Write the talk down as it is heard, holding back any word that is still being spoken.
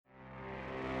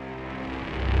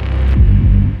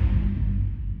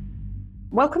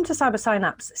Welcome to Cyber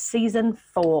Synapse Season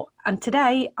 4, and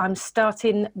today I'm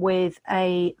starting with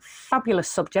a fabulous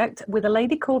subject with a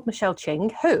lady called Michelle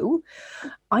Ching, who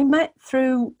I met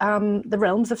through the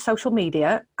realms of social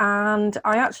media, and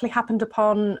I actually happened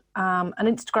upon an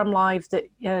Instagram live that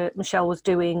Michelle was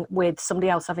doing with somebody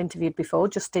else I've interviewed before,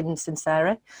 Justin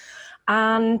Sincere,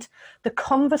 and the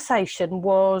conversation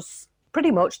was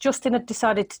pretty much Justin had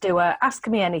decided to do a Ask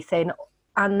Me Anything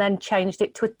and then changed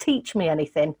it to a Teach Me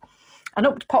Anything. And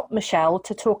up popped Michelle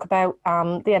to talk about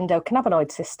the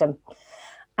endocannabinoid system.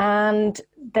 And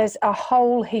there's a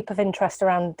whole heap of interest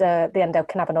around the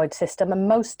endocannabinoid system. And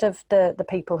most of the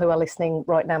people who are listening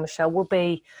right now, Michelle, will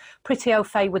be pretty au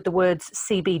fait with the words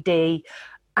CBD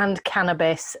and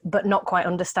cannabis, but not quite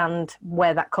understand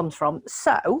where that comes from.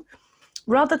 So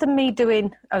rather than me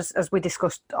doing, as we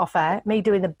discussed off air, me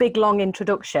doing the big, long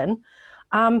introduction,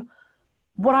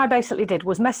 what I basically did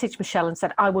was message Michelle and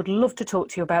said, I would love to talk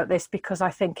to you about this because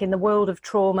I think in the world of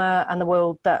trauma and the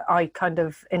world that I kind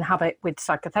of inhabit with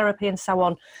psychotherapy and so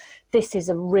on, this is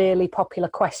a really popular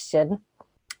question,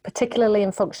 particularly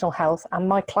in functional health. And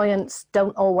my clients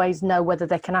don't always know whether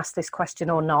they can ask this question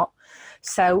or not.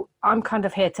 So I'm kind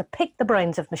of here to pick the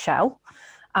brains of Michelle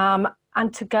and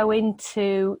to go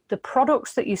into the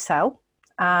products that you sell,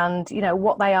 and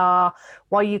what they are,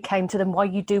 why you came to them, why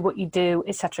you do what you do,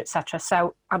 etc., etc.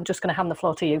 So I'm just going to hand the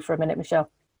floor to you for a minute, Michelle.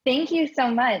 Thank you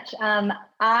so much.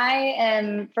 I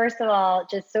am, first of all,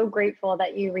 just so grateful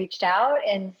that you reached out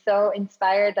and so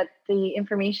inspired that the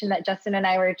information that Justin and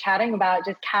I were chatting about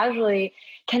just casually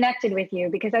connected with you,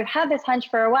 because I've had this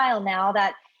hunch for a while now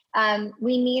that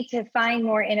we need to find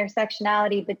more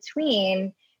intersectionality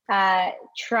between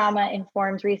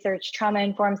trauma-informed research,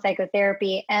 trauma-informed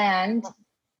psychotherapy, and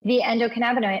the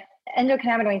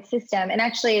endocannabinoid system. And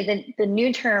actually the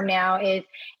new term now is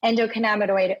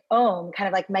endocannabinoid-ome, kind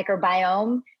of like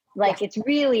microbiome. Like It's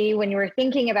really, when you were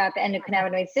thinking about the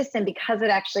endocannabinoid system, because it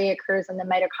actually occurs on the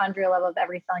mitochondrial level of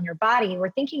every cell in your body,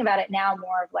 we're thinking about it now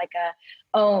more of like a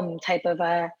ohm type of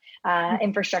a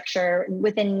infrastructure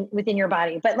within your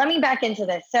body. But let me back into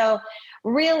this. So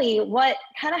really what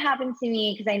kind of happened to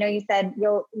me, because I know you said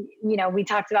we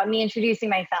talked about me introducing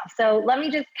myself. So let me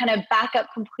just kind of back up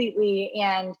completely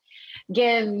and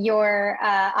give your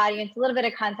audience a little bit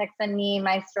of context on me,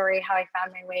 my story, how I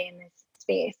found my way in this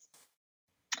space.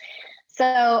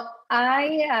 So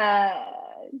I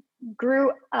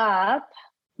grew up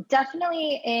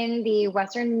definitely in the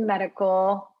Western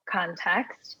medical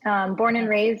context, born and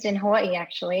raised in Hawaii,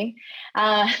 actually,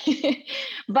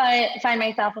 but find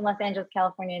myself in Los Angeles,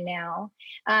 California now.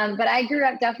 But I grew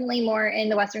up definitely more in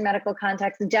the Western medical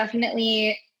context,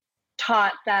 definitely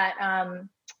taught that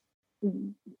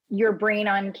your brain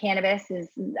on cannabis is,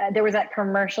 there was that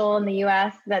commercial in the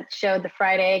US that showed the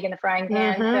fried egg in the frying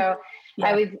pan. Mm-hmm. So yeah.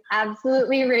 I was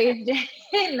absolutely raised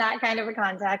in that kind of a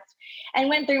context and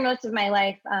went through most of my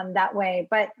life that way.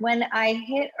 But when I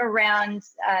hit around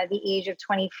the age of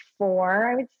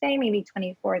 24, I would say maybe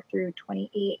 24 through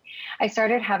 28, I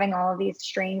started having all of these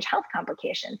strange health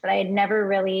complications that I had never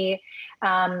really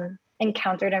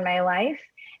encountered in my life.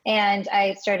 And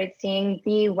I started seeing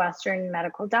the Western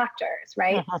medical doctors,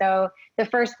 right? Uh-huh. So the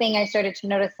first thing I started to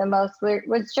notice the most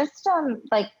was just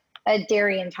like a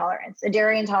dairy intolerance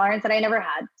that I never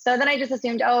had. So then I just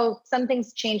assumed, some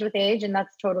things change with age and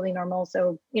that's totally normal.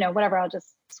 So, whatever, I'll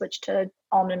just switch to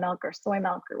almond milk or soy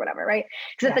milk or whatever, right?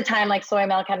 Because at the time, like soy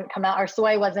milk hadn't come out, or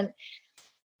soy wasn't,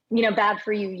 bad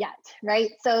for you yet,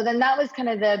 right? So then that was kind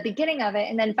of the beginning of it.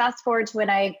 And then fast forward to when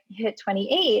I hit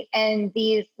 28 and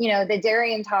these, the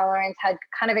dairy intolerance had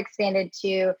kind of expanded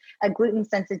to a gluten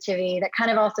sensitivity that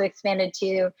kind of also expanded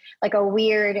to like a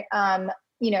weird, I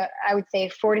would say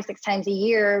 4 to 6 times a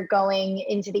year going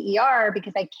into the ER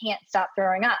because I can't stop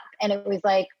throwing up. And it was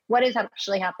like, what is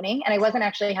actually happening? And I wasn't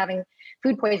actually having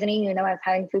food poisoning, I was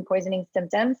having food poisoning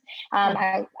symptoms.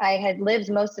 I had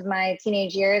lived most of my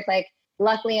teenage years, like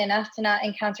luckily enough to not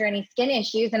encounter any skin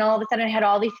issues. And all of a sudden I had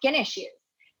all these skin issues.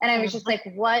 And I was just like,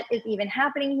 what is even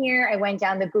happening here? I went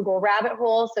down the Google rabbit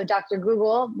hole. So Dr.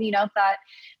 Google,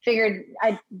 figured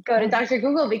I'd go to Dr.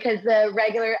 Google because the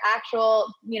regular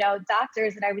actual,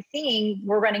 doctors that I was seeing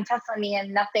were running tests on me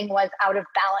and nothing was out of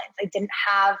balance. I didn't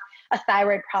have a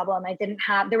thyroid problem.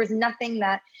 There was nothing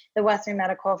that the Western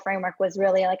medical framework was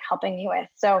really like helping me with.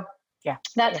 So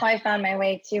that's how I found my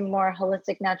way to more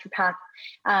holistic naturopath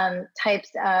types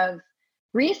of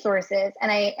resources.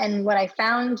 And what I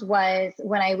found was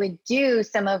when I would do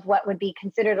some of what would be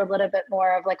considered a little bit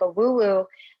more of like a woo-woo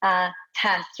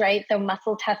test, right? So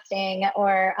muscle testing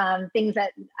or things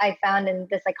that I found in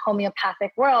this like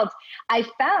homeopathic world, I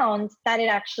found that it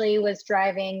actually was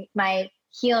driving my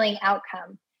healing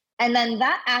outcome. And then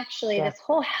that actually, this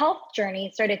whole health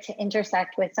journey started to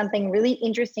intersect with something really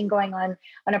interesting going on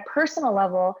a personal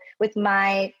level with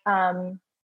my, I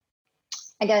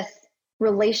guess,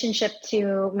 relationship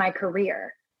to my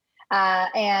career.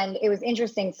 And it was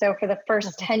interesting. So for the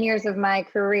first 10 years of my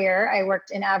career, I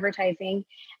worked in advertising.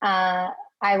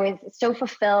 I was so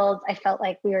fulfilled. I felt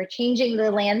like we were changing the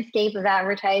landscape of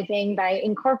advertising by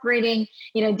incorporating,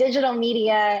 digital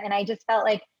media. And I just felt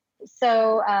like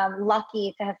so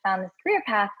lucky to have found this career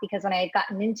path, because when I had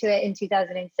gotten into it in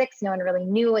 2006, no one really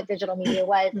knew what digital media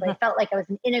was. So I felt like I was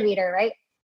an innovator, right?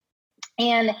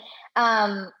 And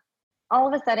all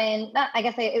of a sudden,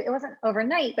 it wasn't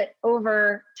overnight, but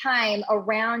over time,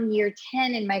 around year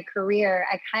 10 in my career,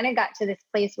 I kind of got to this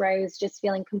place where I was just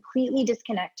feeling completely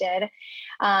disconnected,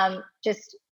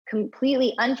 just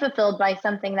completely unfulfilled by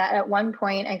something that at one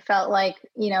point I felt like,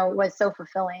 was so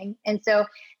fulfilling. And so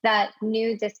that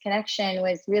new disconnection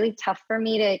was really tough for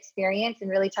me to experience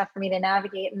and really tough for me to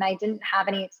navigate. And I didn't have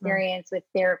any experience with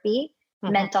therapy,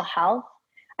 mental health.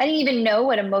 I didn't even know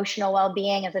what emotional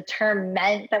well-being as a term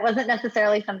meant. That wasn't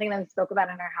necessarily something that we spoke about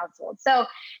in our household. So,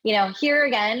 here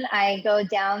again, I go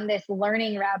down this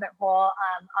learning rabbit hole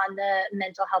on the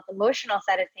mental health, emotional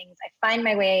side of things. I find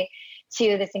my way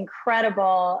to this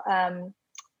incredible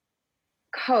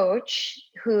coach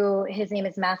who his name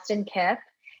is Mastin Kipp,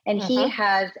 and he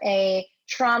has a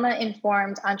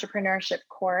trauma-informed entrepreneurship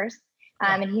course.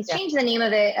 And he's changed the name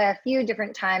of it a few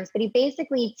different times, but he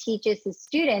basically teaches his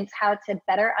students how to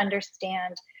better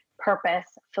understand purpose,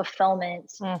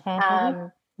 fulfillment,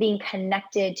 being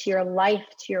connected to your life,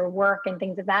 to your work, and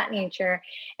things of that nature.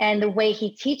 And the way he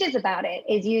teaches about it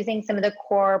is using some of the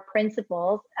core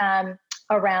principles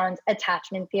around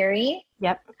attachment theory,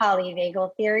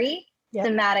 polyvagal theory,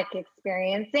 somatic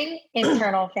experiencing,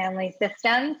 internal family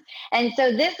systems. And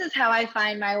so this is how I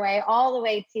find my way all the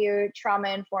way to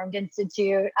Trauma-Informed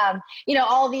Institute,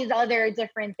 all these other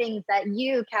different things that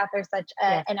you, Kath, are such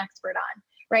an expert on,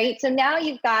 right? So now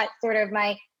you've got sort of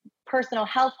my personal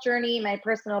health journey, my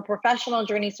personal professional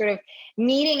journey, sort of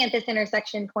meeting at this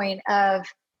intersection point of,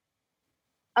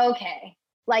 okay,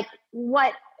 like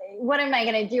what am I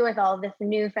going to do with all this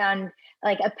newfound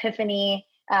like epiphany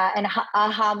and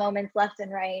aha moments left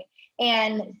and right?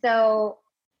 And so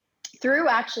through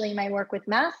actually my work with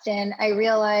Mastin, I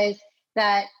realized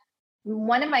that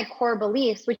one of my core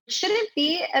beliefs, which shouldn't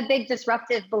be a big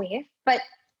disruptive belief, but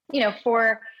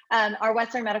for our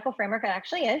Western medical framework, it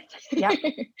actually is.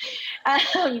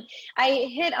 I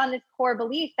hit on this core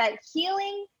belief that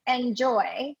healing and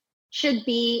joy should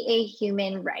be a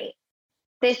human right.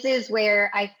 This is where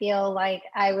I feel like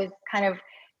I was kind of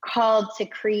called to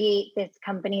create this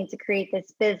company, to create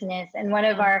this business. And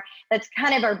that's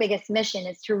kind of our biggest mission,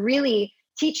 is to really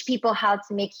teach people how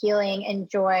to make healing and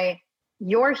joy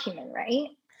your human right.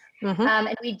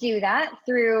 And we do that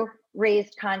through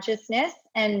raised consciousness.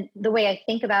 And the way I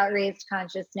think about raised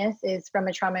consciousness is from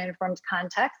a trauma-informed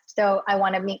context. So I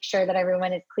want to make sure that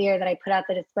everyone is clear that I put out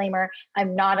the disclaimer.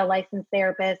 I'm not a licensed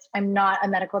therapist. I'm not a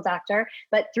medical doctor,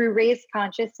 but through raised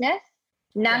consciousness,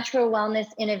 natural wellness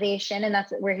innovation, and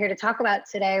that's what we're here to talk about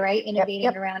today, right?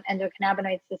 Innovating around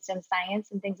endocannabinoid system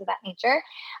science and things of that nature.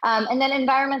 And then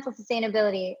environmental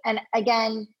sustainability. And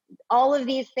again, all of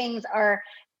these things are,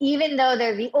 even though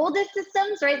they're the oldest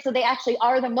systems, right? So they actually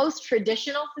are the most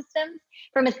traditional systems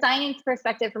from a science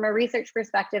perspective, from a research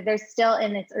perspective, they're still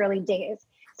in its early days.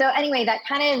 So anyway, that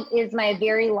kind of is my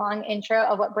very long intro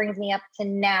of what brings me up to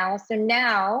now. So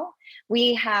now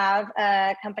we have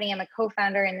a company, I'm a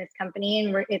co-founder in this company,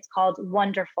 and it's called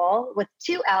Wonderful, with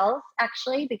 2 L's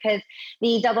actually, because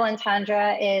the double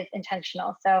entendre is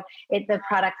intentional. So the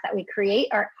products that we create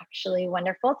are actually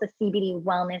wonderful. It's a CBD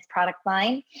wellness product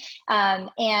line.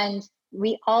 And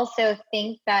we also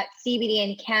think that CBD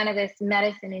and cannabis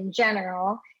medicine in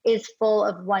general is full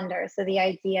of wonder. So the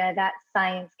idea that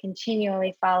science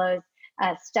continually follows,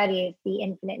 studies the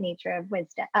infinite nature of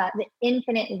wisdom, the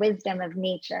infinite wisdom of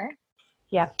nature.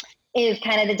 Is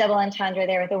kind of the double entendre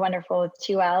there with the wonderful with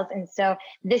 2 L's. And so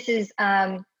this is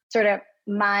sort of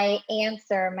my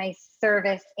answer, my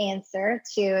service answer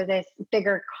to this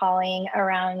bigger calling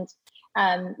around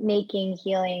making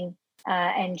healing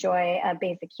and joy a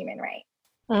basic human right.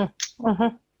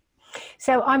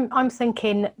 So I'm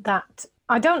thinking that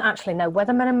I don't actually know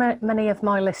whether many of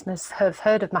my listeners have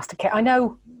heard of Mastin Kipp. I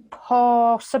know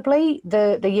possibly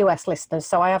the US listeners.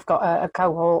 So I have got a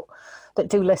cohort that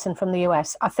do listen from the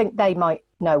US. I think they might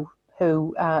know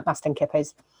who Mastin Kipp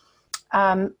is.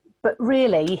 But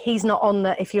really, he's not on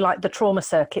the, if you like, the trauma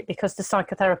circuit, because the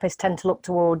psychotherapists tend to look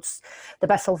towards the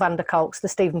Bessel van der Kolks, the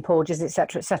Stephen Porges,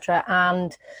 etc., etc.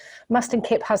 And Mastin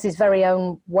Kipp has his very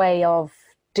own way of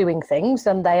doing things,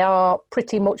 and they are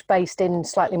pretty much based in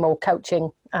slightly more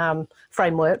coaching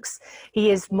frameworks. He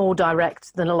is more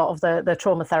direct than a lot of the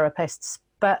trauma therapists,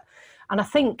 and I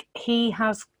think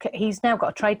he's now got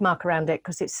a trademark around it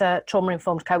because it's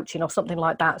trauma-informed coaching or something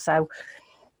like that. So,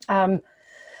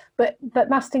 but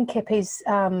Mastin Kipp is,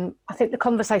 I think the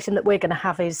conversation that we're going to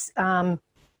have is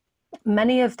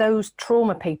many of those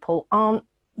trauma people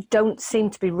don't seem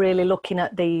to be really looking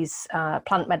at these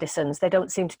plant medicines. They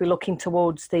don't seem to be looking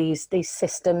towards these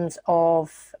systems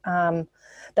of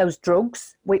those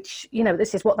drugs, which,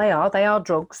 this is what they are. They are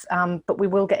drugs, but we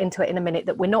will get into it in a minute,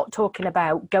 that we're not talking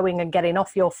about going and getting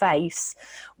off your face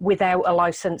without a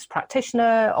licensed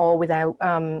practitioner or without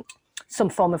some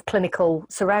form of clinical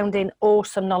surrounding or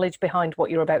some knowledge behind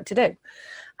what you're about to do.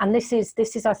 And this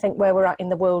is, I think, where we're at in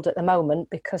the world at the moment,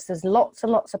 because there's lots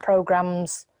and lots of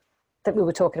programs. That we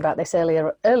were talking about this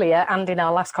earlier and in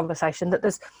our last conversation, that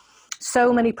there's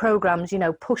so many programs,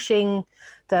 pushing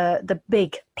the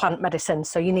big plant medicines.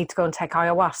 So you need to go and take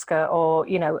ayahuasca, or,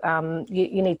 you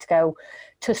need to go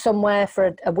to somewhere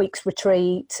for a week's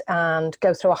retreat and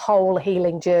go through a whole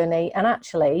healing journey. And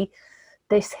actually,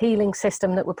 this healing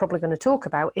system that we're probably going to talk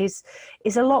about is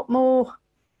a lot more.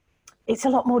 It's a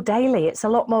lot more daily. It's a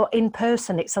lot more in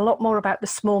person. It's a lot more about the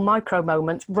small micro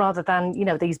moments rather than,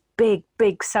 these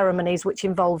big ceremonies which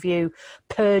involve you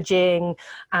purging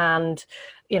and,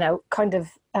 kind of,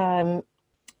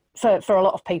 for a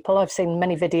lot of people, I've seen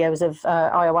many videos of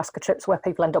ayahuasca trips where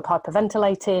people end up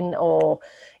hyperventilating, or,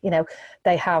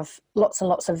 they have lots and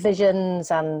lots of visions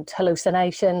and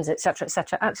hallucinations, et cetera, et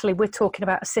cetera. Actually, we're talking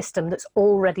about a system that's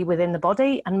already within the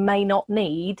body and may not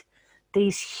need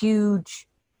these huge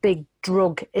big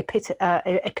drug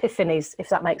epiphanies, if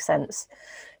that makes sense.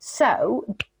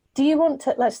 So do you want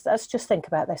to, let's just think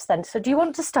about this then. So do you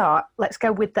want to start, let's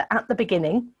go with at the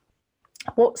beginning,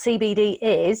 what CBD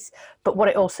is, but what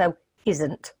it also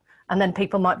isn't. And then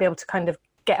people might be able to kind of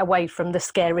get away from the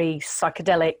scary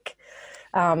psychedelic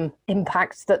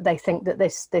impact that they think that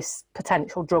this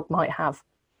potential drug might have.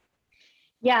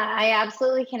 Yeah, I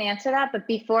absolutely can answer that. But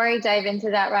before I dive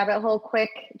into that rabbit hole, quick,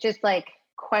 just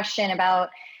question about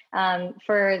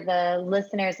for the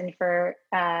listeners and for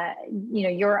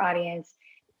your audience,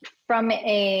 from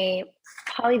a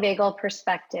polyvagal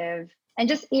perspective, and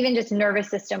just nervous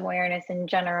system awareness in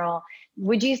general,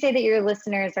 would you say that your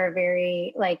listeners are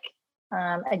very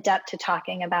adept to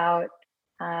talking about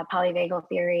polyvagal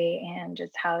theory and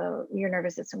just how your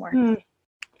nervous system works?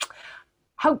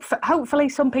 Hopefully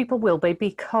some people will be,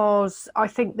 because I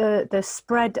think the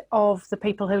spread of the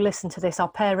people who listen to this are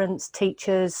parents,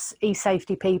 teachers,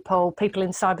 e-safety people in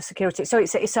cybersecurity. So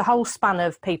it's a whole span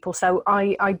of people. So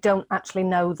I don't actually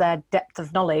know their depth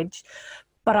of knowledge,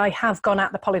 but I have gone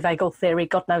at the polyvagal theory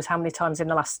God knows how many times in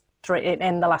the last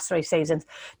 3 seasons.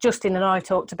 Justin and I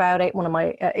talked about it. One of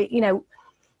my,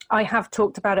 I have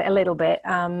talked about it a little bit,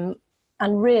 and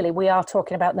really we are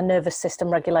talking about the nervous system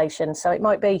regulation. So it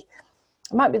might be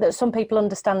that some people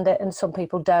understand it and some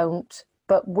people don't,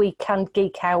 but we can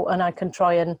geek out, and I can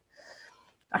try and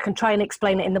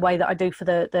explain it in the way that I do for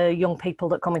the young people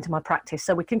that come into my practice.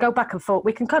 So we can go back and forth.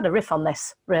 We can kind of riff on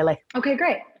this, really. Okay,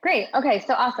 great. Okay,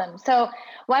 so awesome. So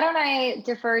why don't I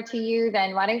defer to you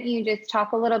then? Why don't you just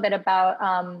talk a little bit about,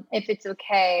 if it's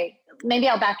okay, maybe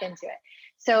I'll back into it.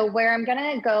 So where I'm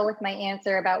going to go with my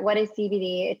answer about what is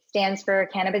CBD, it stands for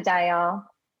cannabidiol.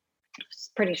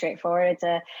 It's pretty straightforward. It's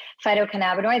a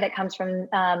phytocannabinoid that comes from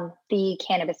the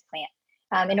cannabis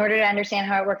plant. In order to understand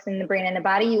how it works in the brain and the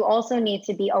body, you also need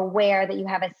to be aware that you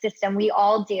have a system. We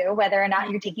all do, whether or not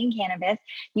you're taking cannabis,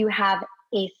 you have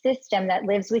a system that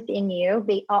lives within you.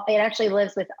 It actually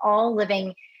lives with all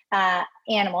living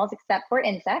animals except for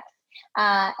insects.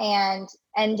 And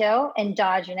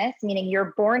endogenous, meaning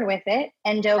you're born with it.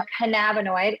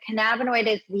 Endocannabinoid. Cannabinoid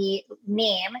is the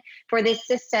name for this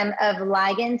system of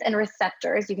ligands and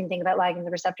receptors. You can think about ligands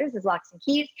and receptors as locks and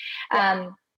keys.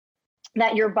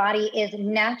 That your body is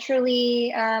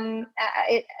naturally,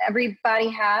 everybody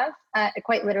has,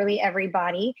 quite literally every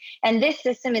body. And this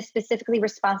system is specifically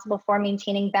responsible for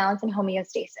maintaining balance and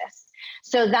homeostasis.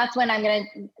 So that's when I'm going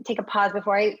to take a pause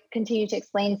before I continue to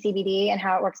explain CBD and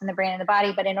how it works in the brain and the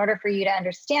body. But in order for you to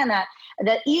understand that,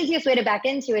 the easiest way to back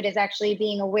into it is actually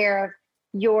being aware of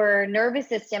your nervous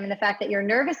system and the fact that your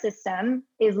nervous system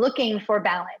is looking for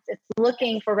balance. It's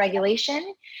looking for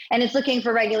regulation, and it's looking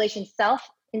for regulation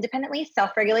independently,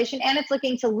 self-regulation, and it's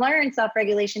looking to learn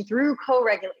self-regulation through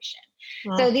co-regulation.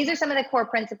 Wow. So these are some of the core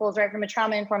principles, right, from a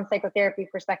trauma-informed psychotherapy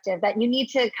perspective that you need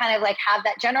to kind of have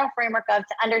that general framework of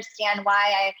to understand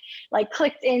why I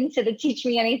clicked into the Teach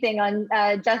Me Anything on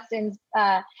Justin's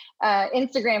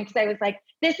Instagram, because I was like,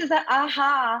 this is an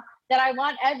aha that I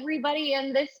want everybody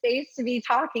in this space to be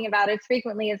talking about as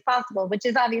frequently as possible, which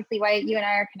is obviously why you and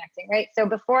I are connecting, right? So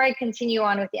before I continue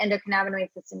on with the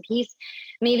endocannabinoid system piece,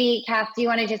 maybe Kath, do you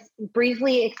want to just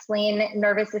briefly explain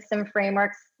nervous system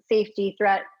frameworks, safety,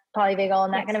 threat, polyvagal,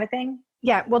 and that kind of a thing?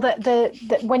 Yeah, well,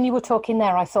 when you were talking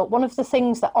there, I thought one of the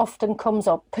things that often comes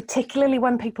up, particularly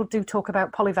when people do talk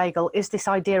about polyvagal, is this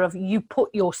idea of you put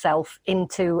yourself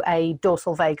into a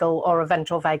dorsal vagal or a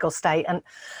ventral vagal state, and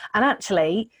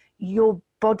actually your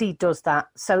body does that.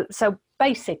 So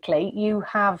basically, you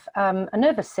have a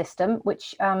nervous system,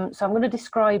 which so I'm going to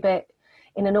describe it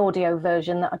in an audio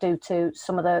version that I do to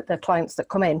some of the clients that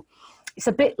come in. It's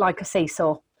a bit like a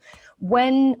seesaw.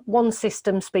 When one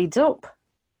system speeds up,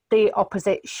 the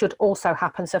opposite should also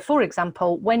happen. So, for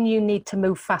example, when you need to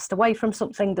move fast away from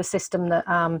something, the system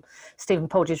that Stephen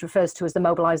Porges refers to as the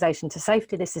mobilization to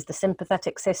safety, this is the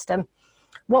sympathetic system.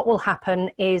 What will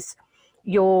happen is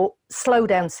your slow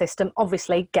down system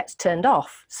obviously gets turned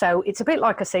off. So it's a bit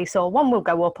like a seesaw. One will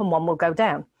go up and one will go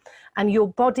down. And your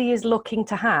body is looking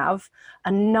to have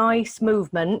a nice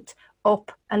movement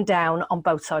up and down on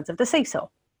both sides of the seesaw.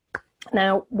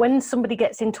 Now, when somebody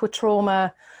gets into a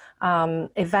trauma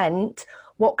event,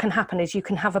 what can happen is you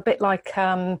can have a bit like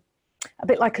a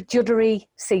juddery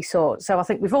seesaw. So I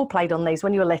think we've all played on these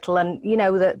when you were little, and you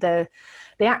know that the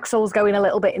axle's going a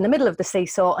little bit in the middle of the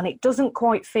seesaw and it doesn't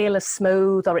quite feel as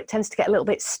smooth, or it tends to get a little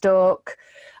bit stuck,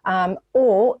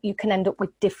 or you can end up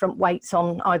with different weights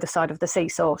on either side of the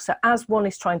seesaw. So as one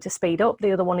is trying to speed up,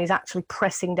 the other one is actually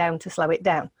pressing down to slow it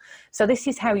down. So this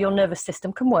is how your nervous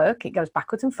system can work. It goes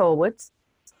backwards and forwards,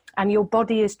 and your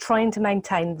body is trying to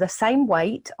maintain the same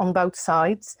weight on both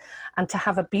sides and to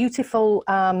have a beautiful,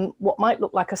 what might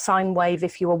look like a sine wave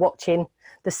if you were watching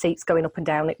the seats going up and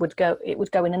down. It would go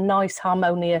in a nice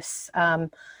harmonious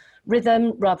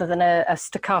rhythm rather than a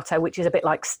staccato, which is a bit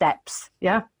like steps.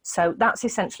 Yeah. So that's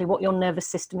essentially what your nervous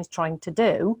system is trying to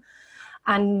do.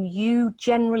 And you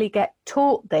generally get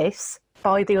taught this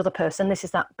by the other person. This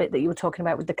is that bit that you were talking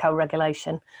about with the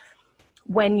co-regulation.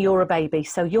 When you're a baby.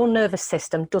 So your nervous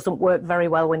system doesn't work very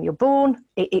well when you're born.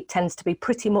 It tends to be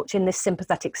pretty much in this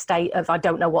sympathetic state of, I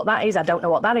don't know what that is, I don't know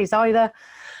what that is either.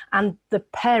 And the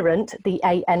parent, the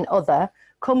AN other,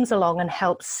 comes along and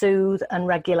helps soothe and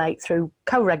regulate through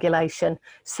co-regulation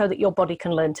so that your body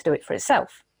can learn to do it for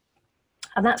itself.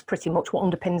 And that's pretty much what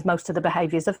underpins most of the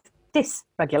behaviours of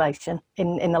dysregulation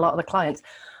in a lot of the clients.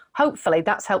 Hopefully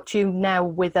that's helped you now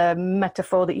with a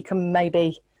metaphor that you can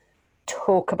maybe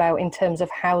talk about in terms of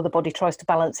how the body tries to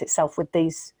balance itself with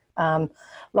these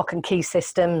lock and key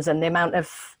systems, and the amount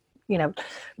of,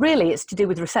 really it's to do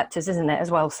with receptors, isn't it, as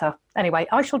well? So anyway,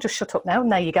 I shall just shut up now,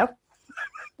 and there you go.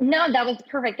 No, that was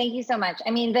perfect. Thank you so much. I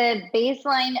mean, the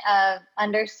baseline of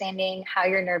understanding how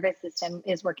your nervous system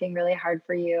is working really hard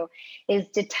for you is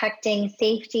detecting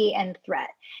safety and threat.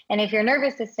 And if your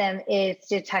nervous system is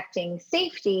detecting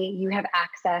safety, you have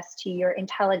access to your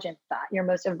intelligent thought, your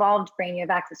most evolved brain. You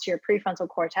have access to your prefrontal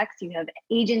cortex. You have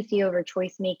agency over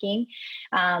choice making,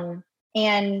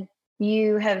 and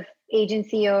you have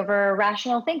agency over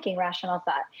rational thinking, rational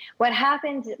thought. What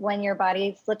happens when your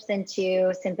body slips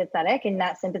into sympathetic, in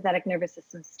that sympathetic nervous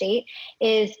system state,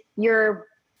 is your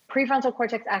prefrontal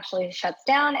cortex actually shuts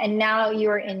down, and now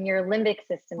you're in your limbic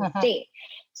system state.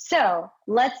 So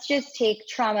let's just take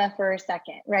trauma for a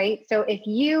second, right? So if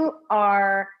you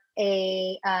are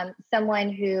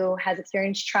someone who has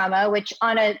experienced trauma, which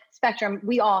on a spectrum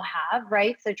we all have,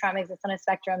 right? So trauma exists on a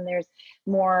spectrum. There's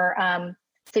more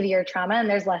severe trauma and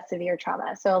there's less severe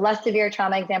trauma. So a less severe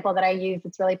trauma example that I use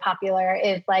that's really popular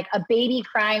is like a baby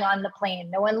crying on the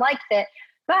plane. No one likes it,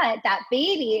 but that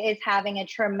baby is having a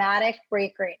traumatic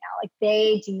break right now. Like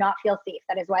they do not feel safe.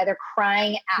 That is why they're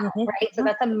crying out, right? So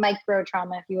that's a micro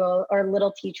trauma, if you will, or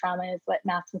little T trauma is what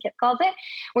Mass and Kip calls it.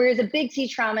 Whereas a big T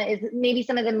trauma is maybe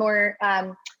some of the more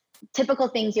typical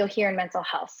things you'll hear in mental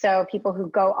health. So people who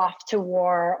go off to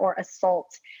war or assault,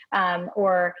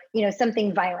 or,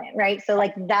 something violent, right? So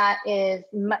like that is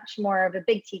much more of a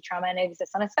big T trauma and it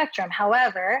exists on a spectrum.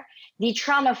 However, the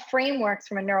trauma frameworks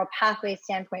from a neural pathway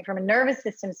standpoint, from a nervous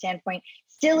system standpoint,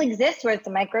 still exist where it's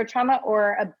a micro trauma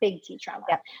or a big T trauma.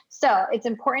 Yeah. So it's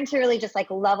important to really just like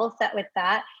level set with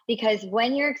that, because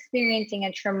when you're experiencing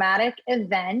a traumatic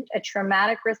event, a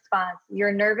traumatic response,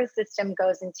 your nervous system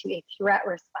goes into a threat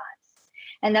response.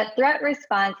 And that threat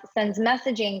response sends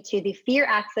messaging to the fear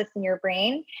axis in your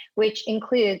brain, which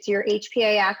includes your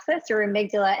HPA axis, your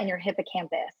amygdala, and your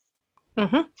hippocampus.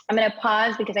 Mm-hmm. I'm going to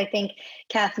pause because I think,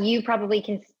 Kath, you probably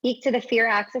can speak to the fear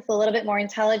axis a little bit more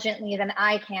intelligently than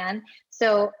I can.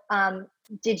 So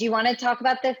did you want to talk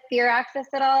about the fear axis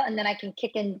at all? And then I can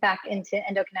kick in back into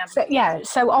endocannabinoids.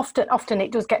 So often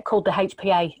it does get called the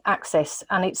HPA axis,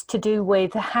 and it's to do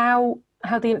with how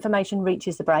the information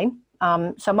reaches the brain.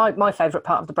 So my favourite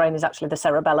part of the brain is actually the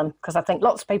cerebellum, because I think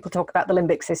lots of people talk about the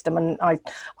limbic system, and I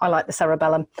like the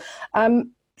cerebellum.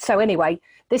 So anyway,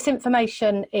 this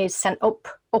information is sent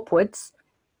upwards,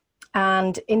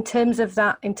 and in terms of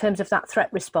that threat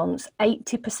response,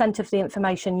 80% of the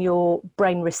information your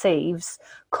brain receives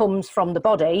comes from the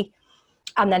body,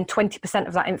 and then 20%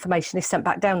 of that information is sent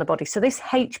back down the body. So this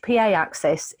HPA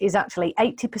axis is actually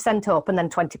 80% up and then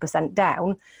 20%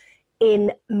 down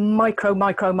in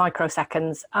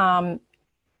microseconds.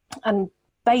 And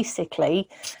basically,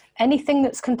 anything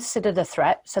that's considered a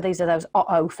threat, so these are those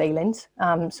uh-oh feelings.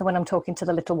 So when I'm talking to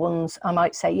the little ones, I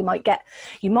might say you might get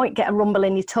a rumble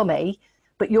in your tummy,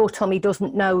 but your tummy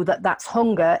doesn't know that that's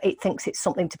hunger. It thinks it's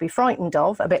something to be frightened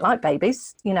of, a bit like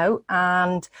babies,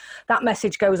 and that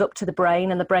message goes up to the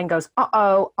brain, and the brain goes,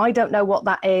 uh-oh, I don't know what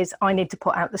that is. I need to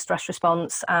put out the stress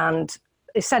response. And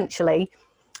essentially,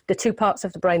 the two parts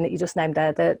of the brain that you just named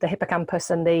there, the hippocampus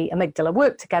and the amygdala,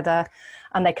 work together,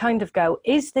 and they kind of go,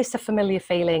 is this a familiar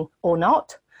feeling or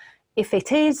not? If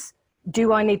it is,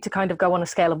 do I need to kind of go on a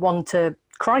scale of 1 to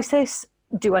crisis?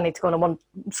 Do I need to go on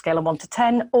a scale of 1 to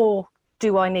 10? Or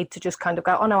do I need to just kind of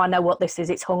go, oh no, I know what this is,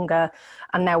 it's hunger,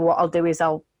 and now what I'll do is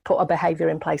I'll put a behaviour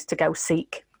in place to go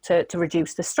seek to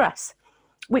reduce the stress,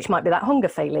 which might be that hunger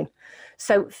feeling.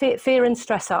 So fear and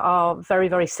stress are very,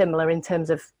 very similar in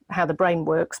terms of how the brain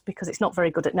works, because it's not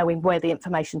very good at knowing where the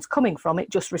information's coming from.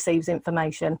 It just receives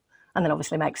information and then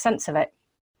obviously makes sense of it.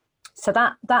 So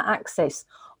that axis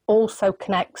also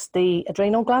connects the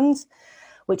adrenal glands,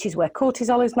 which is where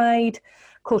cortisol is made.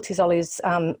 Cortisol is,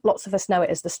 lots of us know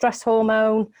it as the stress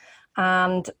hormone.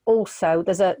 And also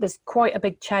there's quite a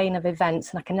big chain of events,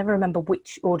 and I can never remember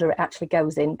which order it actually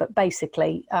goes in, but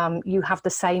basically you have the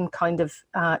same kind of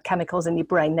chemicals in your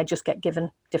brain, they just get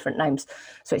given different names.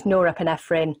 So it's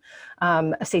norepinephrine,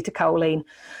 acetylcholine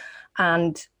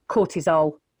and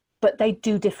cortisol, but they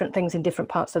do different things in different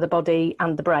parts of the body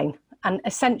and the brain. And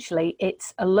essentially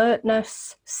it's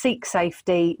alertness, seek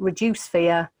safety, reduce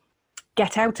fear,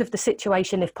 get out of the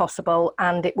situation if possible,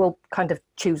 and it will kind of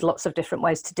choose lots of different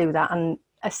ways to do that. And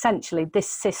essentially this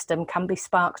system can be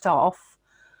sparked off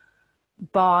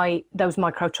by those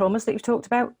micro traumas that you've talked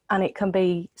about, and it can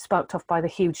be sparked off by the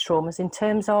huge traumas in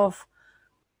terms of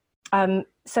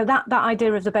so that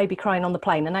idea of the baby crying on the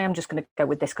plane, and I am just going to go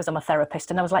with this because I'm a therapist,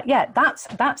 and I was like, yeah,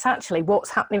 that's actually what's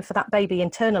happening for that baby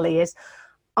internally. Is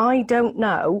I don't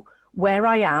know where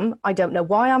I am. I don't know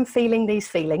why I'm feeling these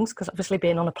feelings, because obviously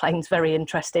being on a plane is very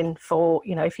interesting for,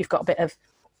 if you've got a bit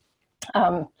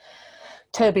of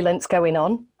turbulence going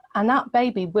on. And that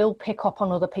baby will pick up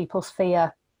on other people's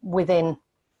fear within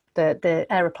the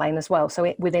aeroplane as well,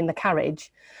 so within the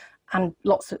carriage. And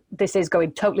this is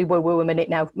going totally woo-woo a minute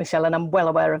now, Michelle, and I'm well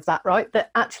aware of that, right?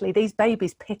 That actually these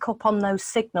babies pick up on those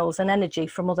signals and energy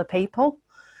from other people.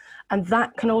 And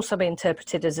that can also be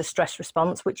interpreted as a stress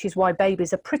response, which is why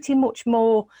babies are pretty much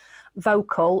more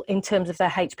vocal in terms of their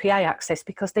HPA axis,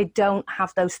 because they don't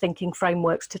have those thinking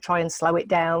frameworks to try and slow it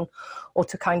down or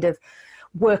to kind of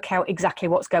work out exactly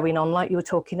what's going on. Like you were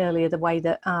talking earlier, the way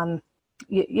that,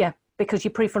 because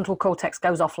your prefrontal cortex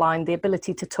goes offline, the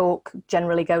ability to talk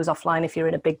generally goes offline if you're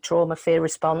in a big trauma fear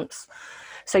response.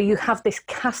 So you have this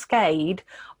cascade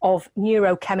of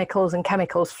neurochemicals and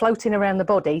chemicals floating around the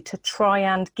body to try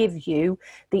and give you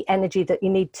the energy that you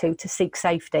need to seek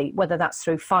safety, whether that's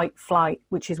through fight, flight,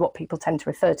 which is what people tend to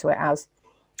refer to it as,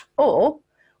 or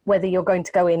whether you're going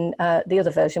to go in the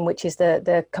other version, which is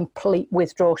the complete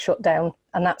withdrawal shutdown.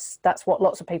 And that's what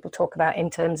lots of people talk about in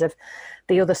terms of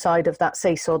the other side of that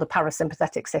seesaw, the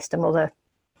parasympathetic system, or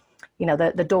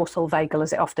the dorsal vagal,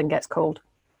 as it often gets called.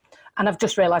 And I've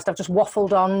just realised I've just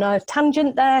waffled on a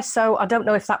tangent there, so I don't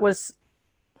know if that was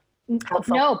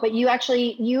helpful. No, but you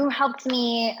helped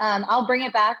me. I'll bring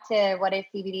it back to what is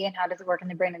CBD and how does it work in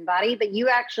the brain and body, but you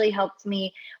actually helped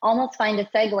me almost find a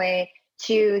segue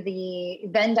to the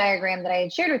Venn diagram that I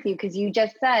had shared with you, because you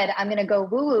just said, I'm going to go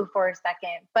woo-woo for a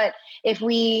second. But if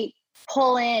we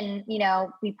pull in,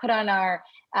 we put on our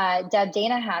Deb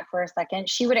Dana hat for a second,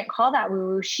 she wouldn't call that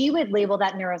woo-woo. She would label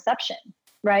that neuroception,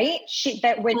 right?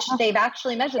 Which they've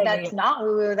actually measured. That's not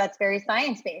woo-woo. That's very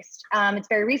science-based. It's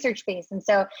very research-based. And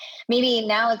so maybe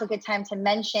now is a good time to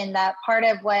mention that part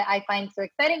of what I find so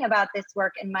exciting about this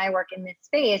work and my work in this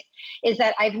space is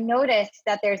that I've noticed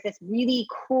that there's this really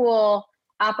cool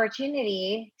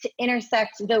opportunity to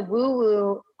intersect the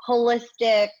woo-woo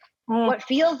holistic, what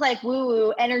feels like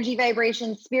woo-woo, energy,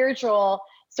 vibration, spiritual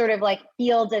sort of like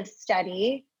field of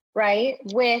study, right?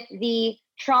 With the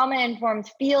trauma-informed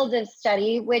field of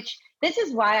study, which this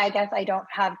is why I guess I don't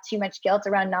have too much guilt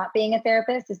around not being a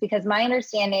therapist, is because my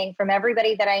understanding from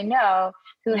everybody that I know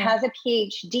who has a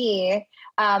PhD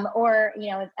or, you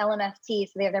know, is LMFT,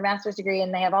 so they have their master's degree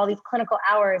and they have all these clinical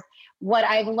hours. What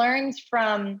I've learned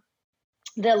from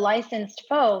the licensed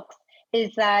folks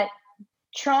is that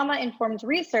trauma-informed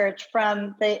research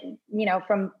from the, you know,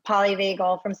 from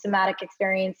polyvagal, from somatic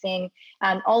experiencing,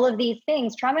 all of these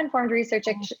things, trauma-informed research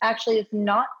actually is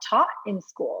not taught in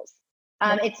schools.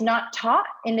 It's not taught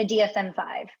in the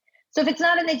DSM-5. So if it's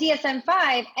not in the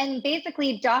DSM-5 and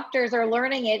basically doctors are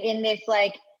learning it in this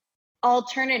like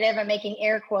alternative, I'm making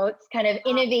air quotes, kind of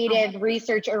innovative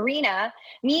research arena.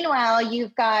 Meanwhile,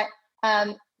 you've got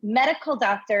medical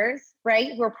doctors,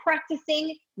 right, who are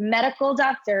practicing medical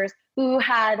doctors who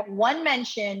had one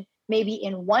mention maybe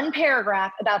in one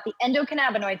paragraph about the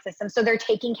endocannabinoid system. So they're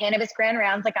taking cannabis grand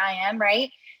rounds like I am, right?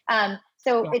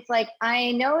 It's like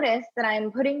I noticed that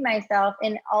I'm putting myself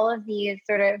in all of these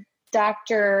sort of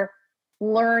doctor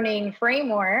learning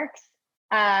frameworks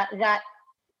that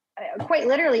quite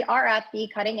literally are at the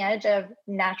cutting edge of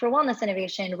natural wellness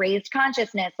innovation, raised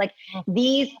consciousness. Like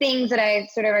these things that I've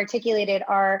sort of articulated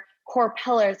are core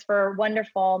pillars for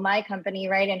Wonderful, my company,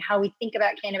 right? And how we think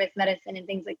about cannabis medicine and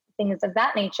things of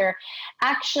that nature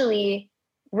actually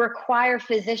require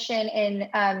physician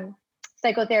and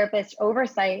psychotherapist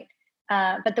oversight.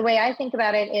 But the way I think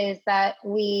about it is that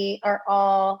we are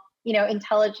all, you know,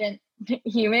 intelligent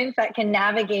humans that can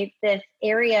navigate these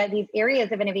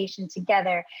areas of innovation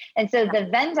together. And so the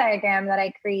Venn diagram that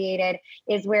I created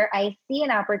is where I see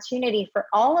an opportunity for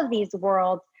all of these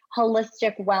worlds,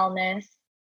 holistic wellness,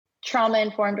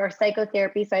 trauma-informed or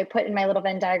psychotherapy. So I put in my little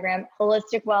Venn diagram,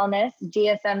 holistic wellness,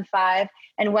 DSM-5,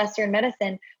 and Western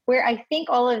medicine, where I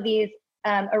think all of these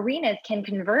arenas can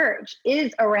converge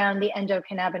is around the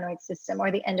endocannabinoid system or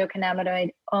the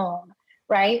endocannabinoid OM,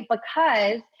 right?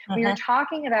 Because we were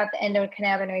talking about the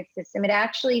endocannabinoid system. It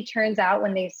actually turns out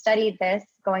when they've studied this,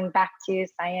 going back to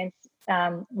science,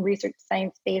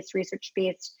 science-based,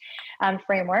 research-based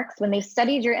frameworks, when they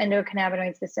studied your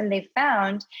endocannabinoid system, they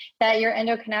found that your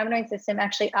endocannabinoid system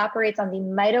actually operates on the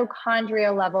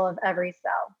mitochondrial level of every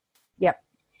cell. Yep.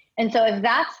 And so if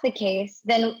that's the case,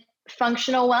 then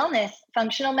functional wellness,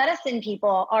 functional medicine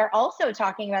people are also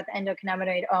talking about the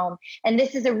endocannabinoid OM. And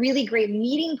this is a really great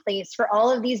meeting place for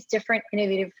all of these different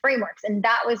innovative frameworks. And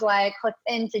that was why I clicked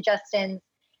into Justin's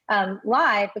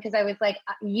live, because I was like,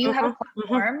 you have a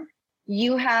platform,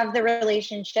 you have the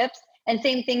relationships, and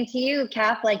same thing to you,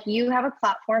 Kath, like you have a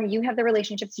platform, you have the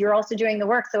relationships, you're also doing the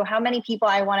work. So how many people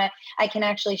I can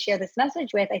actually share this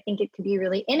message with, I think it could be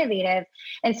really innovative.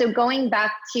 And so going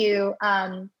back to,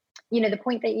 the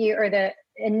point that or the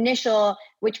initial,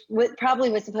 which probably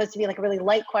was supposed to be like a really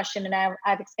light question, and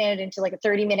I've expanded into like a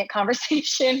 30-minute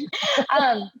conversation.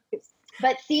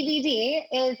 But CBD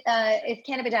is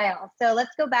cannabidiol. So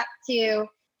let's go back to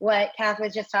what Kath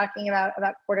was just talking about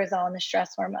cortisol and the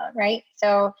stress hormone, right?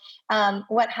 So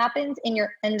what happens in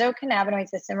your endocannabinoid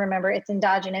system, remember, it's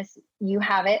endogenous. You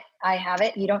have it, I have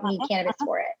it. You don't need cannabis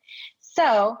for it.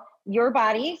 So your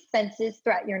body senses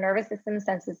threat, your nervous system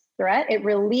senses threat. It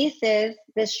releases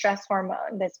this stress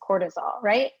hormone, this cortisol,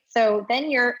 right? So then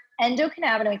your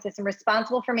endocannabinoid system,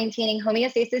 responsible for maintaining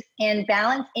homeostasis and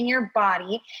balance in your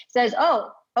body, says,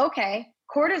 oh, okay,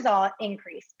 cortisol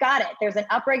increase. Got it. There's an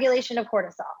upregulation of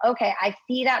cortisol. Okay, I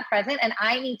see that present and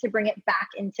I need to bring it back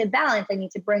into balance. I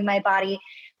need to bring my body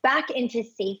back into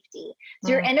safety. So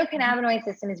your endocannabinoid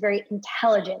system is very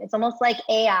intelligent. It's almost like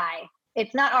AI.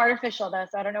 It's not artificial though,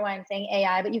 so I don't know why I'm saying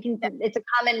AI, but it's a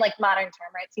common like modern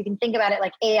term, right? So you can think about it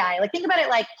like AI. Like think about it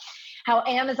like how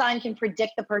Amazon can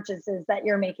predict the purchases that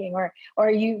you're making, or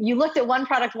you looked at one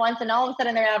product once and all of a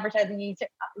sudden they're advertising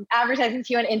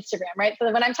to you on Instagram, right?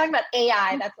 So when I'm talking about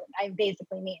AI, that's what I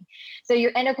basically mean. So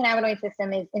your endocannabinoid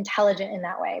system is intelligent in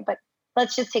that way, but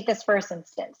let's just take this first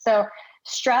instance. So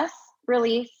stress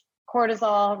release,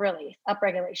 cortisol release,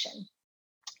 upregulation.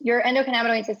 Your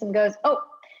endocannabinoid system goes, oh,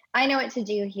 I know what to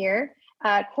do here.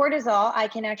 Cortisol, I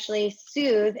can actually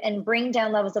soothe and bring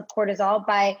down levels of cortisol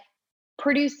by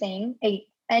producing a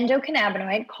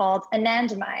endocannabinoid called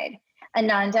anandamide.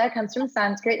 Ananda comes from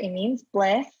Sanskrit. It means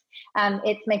bliss.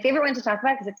 It's my favorite one to talk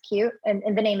about because it's cute and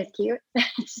the name is cute.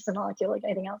 It's just a molecule like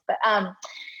anything else. But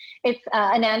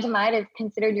anandamide is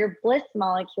considered your bliss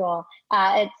molecule.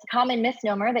 It's a common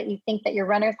misnomer that you think that your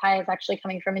runner's high is actually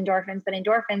coming from endorphins, but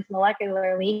endorphins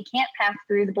molecularly can't pass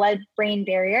through the blood-brain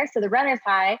barrier. So the runner's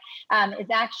high is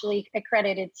actually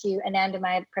accredited to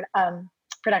anandamide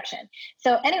production.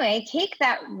 So anyway, take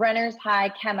that runner's high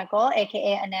chemical,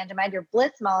 AKA anandamide, your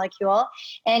bliss molecule,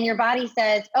 and your body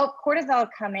says, oh, cortisol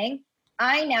coming.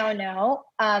 I now know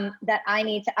that I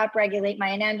need to upregulate my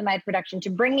anandamide production to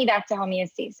bring me back to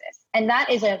homeostasis. And that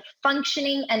is a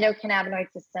functioning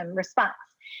endocannabinoid system response.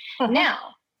 Now,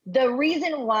 the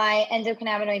reason why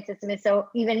endocannabinoid system is so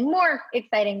even more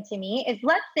exciting to me is,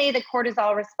 let's say the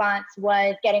cortisol response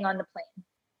was getting on the plane,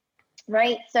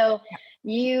 right? So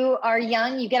you are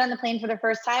young, you get on the plane for the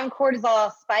first time,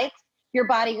 cortisol spikes, your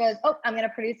body goes, oh, I'm going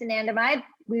to produce anandamide.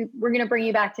 We're going to bring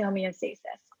you back to homeostasis.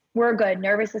 We're good.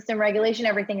 Nervous system regulation,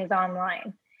 everything is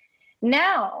online.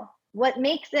 Now, what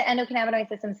makes the endocannabinoid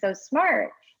system so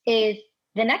smart is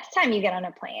the next time you get on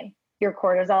a plane, your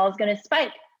cortisol is going to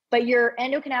spike. But your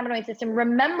endocannabinoid system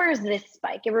remembers this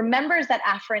spike. It remembers that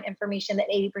afferent information, that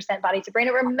 80% body to brain.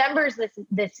 It remembers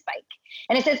this spike.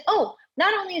 And it says, oh,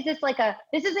 not only is this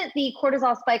this isn't the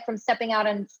cortisol spike from stepping out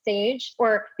on stage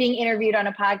or being interviewed on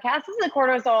a podcast. This is a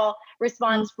cortisol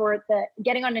response for the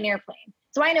getting on an airplane.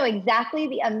 So I know exactly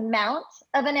the amount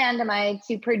of anandamide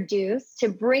to produce to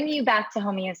bring you back to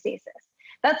homeostasis.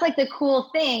 That's like the cool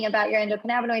thing about your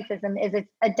endocannabinoid system is it's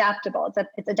adaptable.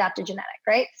 It's adaptogenetic,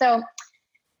 right? So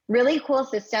really cool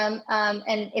system.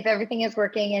 And if everything is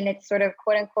working in its sort of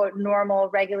quote unquote normal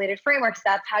regulated frameworks,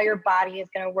 that's how your body is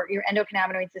going to work. Your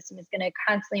endocannabinoid system is going to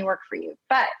constantly work for you.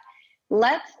 But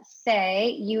let's say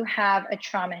you have a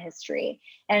trauma history,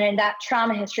 and in that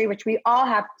trauma history, which we all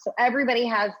have, so everybody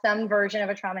has some version of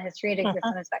a trauma history. It exists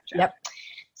on a spectrum. Yep.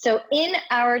 So in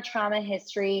our trauma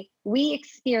history, we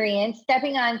experience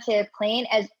stepping onto a plane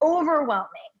as overwhelming.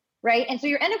 Right. And so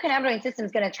your endocannabinoid system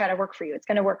is going to try to work for you. It's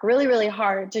going to work really, really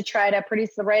hard to try to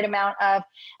produce the right amount of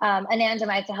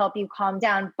anandamide to help you calm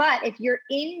down. But if you're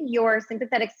in your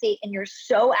sympathetic state and you're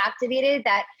so activated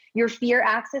that your fear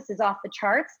axis is off the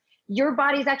charts, your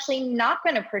body's actually not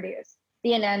going to produce the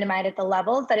anandamide at the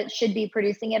levels that it should be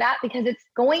producing it at, because it's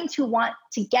going to want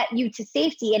to get you to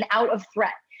safety and out of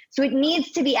threat. So it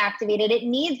needs to be activated. It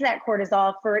needs that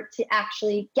cortisol for it to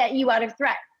actually get you out of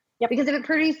threat. Yeah, because if it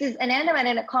produces anandamide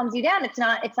and it calms you down, it's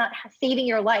not saving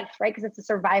your life, right? Because it's a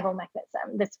survival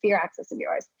mechanism, this fear axis of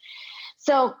yours.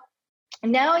 So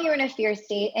now you're in a fear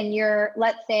state and you're,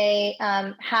 let's say,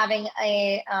 having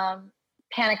a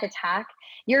panic attack.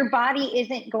 Your body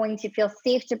isn't going to feel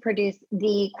safe to produce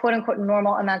the quote unquote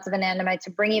normal amounts of anandamide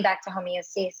to bring you back to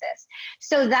homeostasis.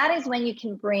 So that is when you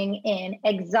can bring in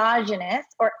exogenous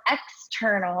or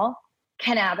external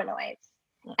cannabinoids.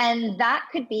 And that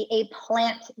could be a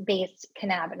plant-based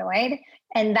cannabinoid.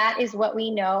 And that is what we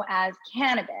know as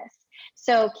cannabis.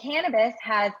 So cannabis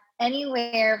has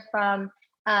anywhere from,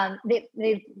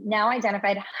 they've now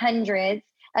identified hundreds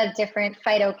of different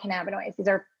phytocannabinoids. These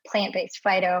are plant-based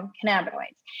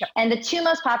phytocannabinoids. Yep. And the two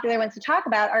most popular ones to talk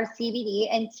about are CBD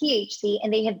and THC,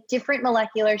 and they have different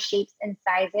molecular shapes and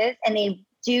sizes, and they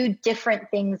do different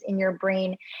things in your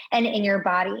brain and in your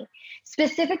body.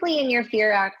 Specifically in your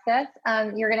fear axis,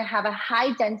 you're going to have a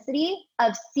high density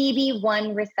of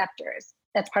CB1 receptors.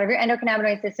 That's part of your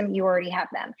endocannabinoid system. You already have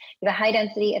them. You have a high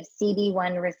density of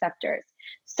CB1 receptors.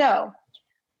 So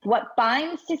what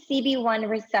binds to CB1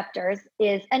 receptors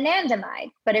is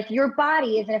anandamide. But if your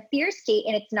body is in a fear state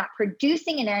and it's not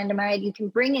producing anandamide, you can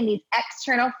bring in these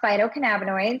external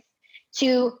phytocannabinoids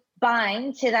to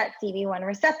bind to that CB1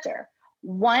 receptor.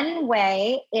 One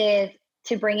way is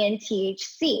to bring in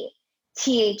THC.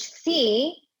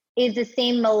 THC is the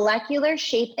same molecular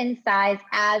shape and size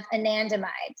as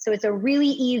anandamide. So it's a really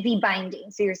easy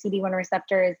binding. So your CB1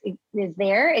 receptor is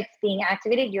there. It's being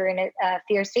activated. You're in a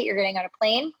fear state. You're getting on a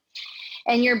plane.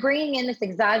 And you're bringing in this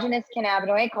exogenous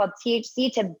cannabinoid called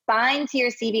THC to bind to your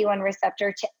CB1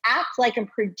 receptor to act like and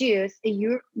produce a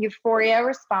euphoria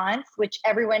response, which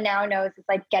everyone now knows is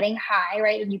like getting high,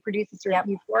 right? And you produce this sort of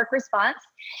euphoric response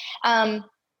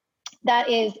that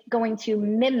is going to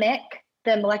mimic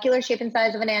the molecular shape and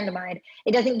size of anandamide.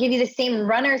 It doesn't give you the same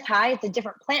runner's high. It's a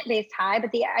different plant-based high,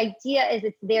 but the idea is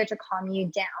it's there to calm you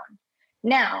down.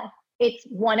 Now, it's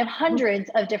one of hundreds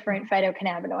of different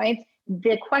phytocannabinoids.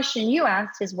 The question you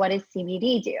asked is, what does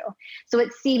CBD do? So what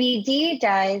CBD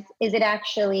does is it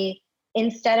actually,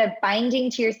 instead of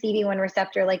binding to your CB1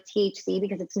 receptor like THC,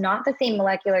 because it's not the same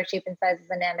molecular shape and size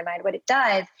as anandamide, what it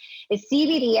does is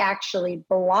CBD actually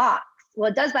blocks, well,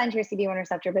 it does bind to your CB1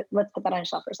 receptor, but let's put that on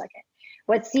shelf for a second.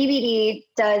 What CBD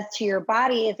does to your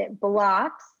body is it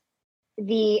blocks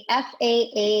the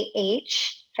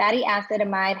FAAH, fatty acid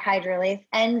amide hydrolase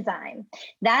enzyme.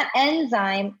 That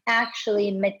enzyme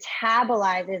actually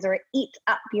metabolizes or eats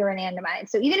up your anandamide.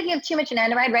 So even if you have too much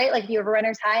anandamide, right? Like if you have a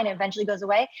runner's high and it eventually goes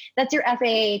away, that's your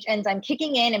FAAH enzyme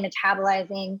kicking in and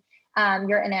metabolizing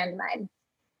your anandamide.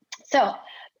 So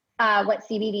what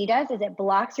CBD does is it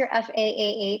blocks your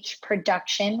FAAH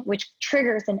production, which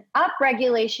triggers an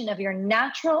upregulation of your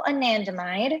natural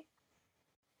anandamide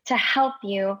to help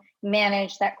you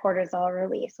manage that cortisol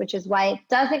release, which is why it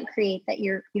doesn't create that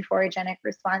euphorogenic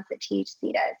response that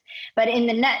THC does. But in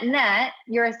the net,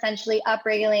 you're essentially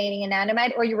upregulating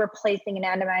anandamide, or you're replacing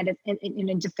anandamide in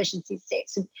a deficiency state.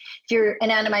 So if you're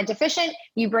anandamide deficient,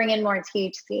 you bring in more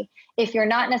THC. If you're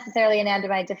not necessarily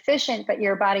anandamide deficient, but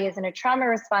your body is in a trauma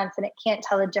response and it can't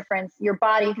tell the difference, your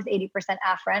body, because 80%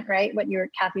 afferent, right?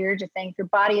 Kathy, you were just saying, if your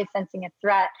body is sensing a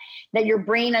threat that your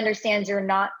brain understands you're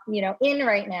not, in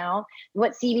right now,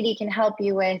 what CBD can help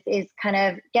you with is kind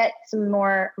of get some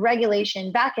more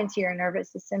regulation back into your nervous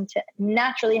system to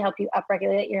naturally help you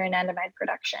upregulate your anandamide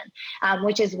production,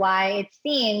 which is why it's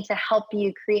seen to help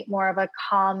you create more of a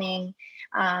calming,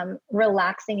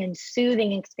 relaxing and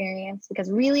soothing experience,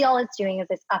 because really all it's doing is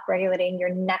it's upregulating your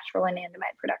natural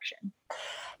anandamide production.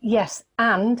 Yes.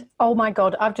 And oh my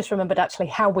God, I've just remembered actually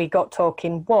how we got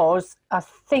talking was, I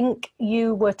think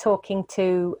you were talking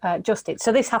to Justin.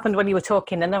 So this happened when you were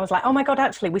talking and I was like, oh my God,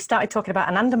 actually we started talking about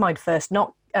anandamide first,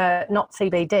 not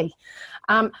CBD,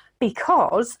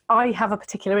 because I have a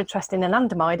particular interest in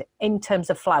anandamide in terms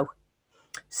of flow.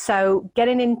 So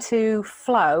getting into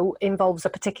flow involves a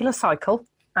particular cycle,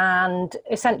 and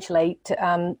essentially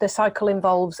the cycle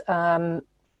involves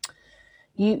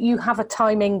you have a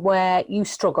timing where you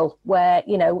struggle, where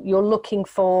you're looking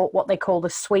for what they call the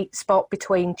sweet spot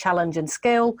between challenge and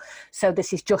skill. So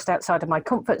this is just outside of my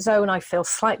comfort zone. I feel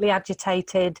slightly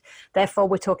agitated. Therefore,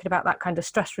 we're talking about that kind of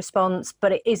stress response,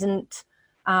 but it isn't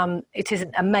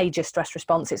a major stress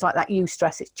response. It's like that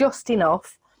eustress. It's just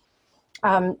enough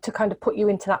to kind of put you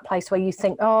into that place where you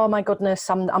think, oh my goodness,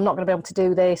 I'm not going to be able to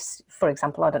do this. For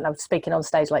example, I don't know, speaking on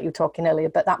stage like you were talking earlier,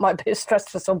 but that might be a stress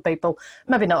for some people.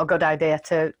 Maybe not a good idea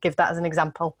to give that as an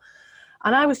example.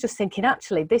 And I was just thinking,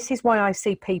 actually, this is why I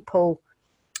see people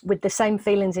with the same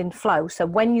feelings in flow. So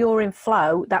when you're in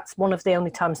flow, that's one of the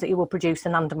only times that you will produce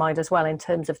anandamide as well, in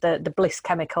terms of the bliss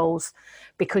chemicals,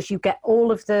 because you get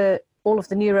all of the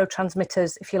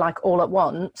neurotransmitters, if you like, all at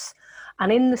once.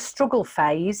 And in the struggle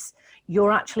phase,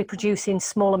 you're actually producing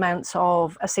small amounts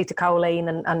of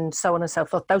acetylcholine and so on and so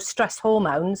forth, those stress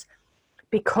hormones,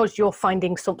 because you're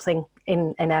finding something,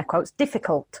 in air quotes,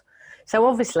 difficult. So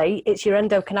obviously it's your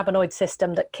endocannabinoid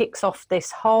system that kicks off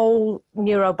this whole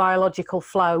neurobiological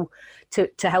flow to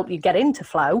help you get into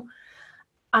flow.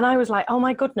 And I was like, oh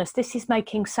my goodness, this is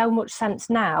making so much sense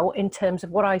now in terms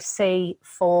of what I see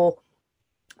for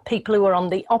people who are on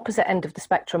the opposite end of the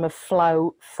spectrum of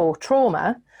flow for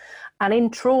trauma. And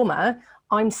in trauma,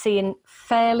 I'm seeing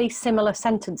fairly similar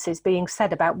sentences being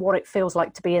said about what it feels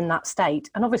like to be in that state.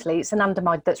 And obviously it's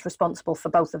anandamide that's responsible for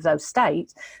both of those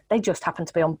states. They just happen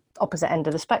to be on opposite end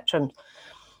of the spectrum.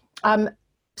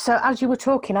 So as you were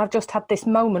talking, I've just had this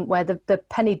moment where the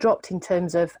penny dropped in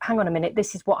terms of, hang on a minute,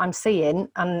 this is what I'm seeing.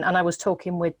 And I was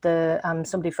talking with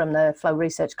somebody from the Flow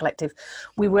Research Collective.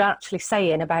 We were actually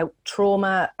saying about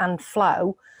trauma and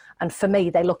flow. And for me,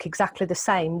 they look exactly the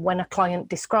same when a client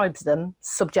describes them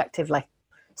subjectively.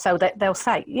 So they'll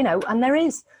say, and there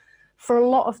is, for a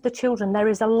lot of the children, there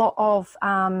is a lot of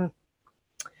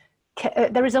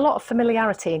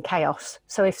familiarity in chaos.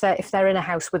 So if they're in a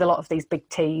house with a lot of these big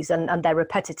T's and they're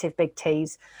repetitive big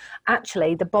T's,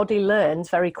 actually the body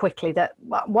learns very quickly that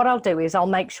what I'll do is I'll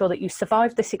make sure that you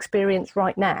survive this experience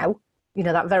right now,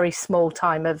 that very small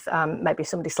time of maybe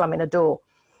somebody slamming a door.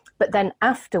 But then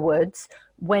afterwards,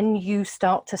 when you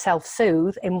start to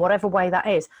self-soothe in whatever way that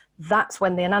is, that's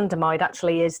when the anandamide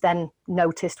actually is then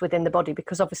noticed within the body,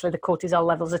 because obviously the cortisol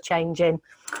levels are changing.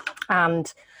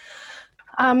 And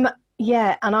and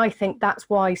I think that's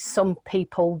why some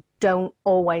people don't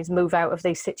always move out of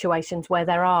these situations where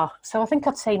there are. So I think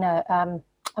I'd seen a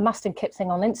Mastin Kipp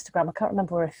thing on Instagram. I can't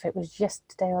remember if it was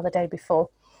yesterday or the day before.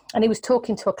 And he was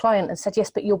talking to a client and said, yes,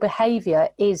 but your behavior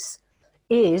is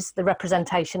the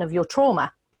representation of your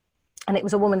trauma. And it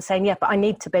was a woman saying, yeah, but I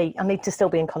need to still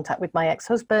be in contact with my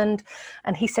ex-husband.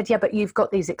 And he said, yeah, but you've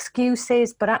got these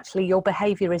excuses, but actually your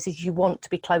behavior is you want to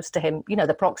be close to him,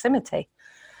 the proximity.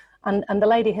 And the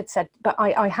lady had said, but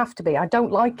I have to be, I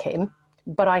don't like him,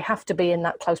 but I have to be in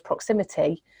that close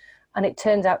proximity. And it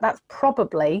turns out that's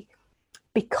probably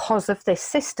because of this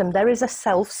system. There is a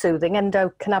self-soothing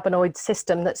endocannabinoid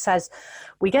system that says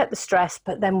we get the stress,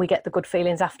 but then we get the good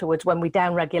feelings afterwards when we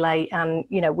downregulate and,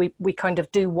 we kind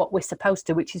of do what we're supposed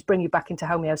to, which is bring you back into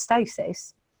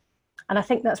homeostasis. And I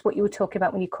think that's what you were talking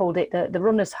about when you called it the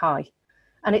runner's high.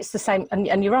 And it's the same,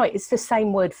 and you're right, it's the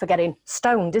same word for getting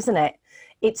stoned, isn't it?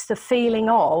 It's the feeling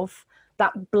of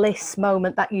that bliss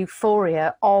moment, that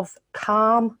euphoria of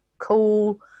calm,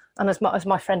 cool, and as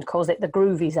my friend calls it, the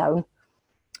groovy zone.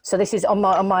 So this is on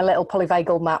my little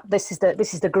polyvagal map. This is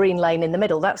the green lane in the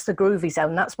middle. That's the groovy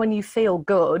zone. That's when you feel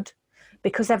good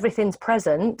because everything's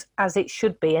present as it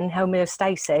should be in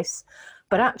homeostasis.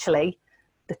 But actually,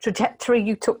 the trajectory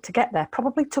you took to get there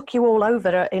probably took you all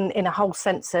over in a whole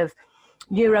sense of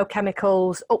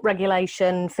neurochemicals,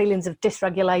 upregulation, feelings of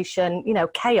dysregulation,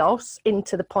 chaos,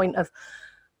 into the point of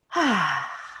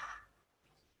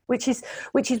which is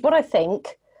what I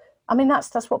think. I mean,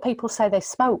 that's what people say they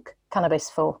smoke cannabis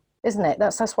for, isn't it?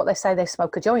 That's what they say they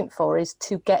smoke a joint for, is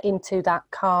to get into that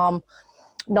calm,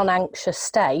 non-anxious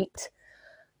state.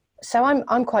 So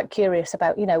I'm quite curious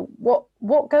about,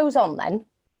 what goes on then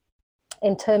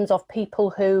in terms of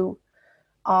people who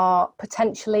are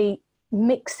potentially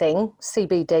mixing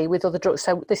CBD with other drugs.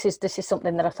 So this is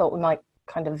something that I thought we might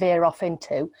kind of veer off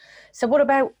into. So what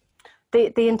about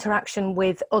the interaction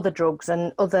with other drugs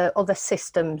and other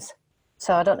systems?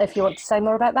 So I don't know if you want to say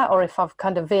more about that, or if I've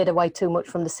kind of veered away too much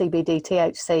from the CBD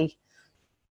THC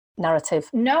narrative.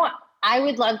 No, I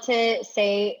would love to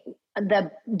say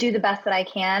do the best that I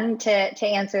can to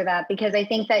answer that, because I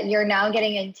think that you're now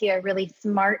getting into a really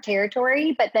smart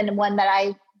territory, but then one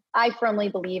that I firmly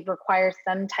believe requires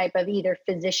some type of either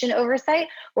physician oversight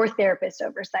or therapist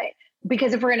oversight.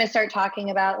 Because if we're going to start talking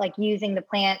about like using the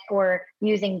plant or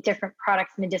using different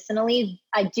products medicinally,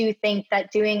 I do think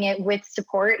that doing it with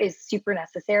support is super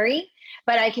necessary.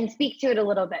 But I can speak to it a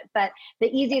little bit. But the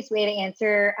easiest way to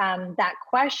answer that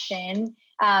question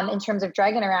in terms of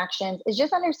drug interactions is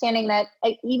just understanding that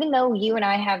even though you and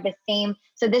I have the same,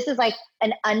 so this is like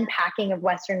an unpacking of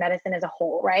Western medicine as a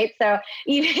whole, right? So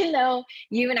even though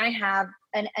you and I have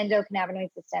an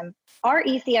endocannabinoid system, our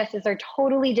ECSs are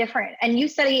totally different. And you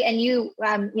study and you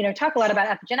talk a lot about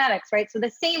epigenetics, right? So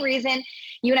the same reason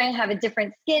you and I have a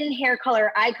different skin, hair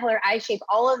color, eye shape,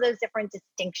 all of those different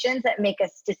distinctions that make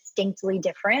us distinctly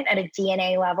different at a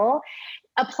DNA level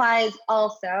applies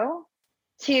also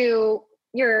to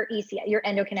your ECS, your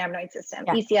endocannabinoid system.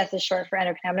 Yeah. ECS is short for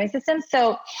endocannabinoid system.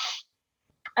 So,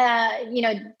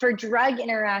 for drug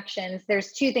interactions,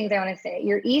 there's two things I want to say.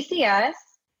 Your ECS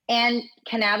and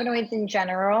cannabinoids in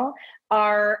general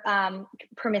are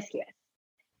promiscuous,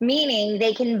 meaning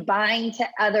they can bind to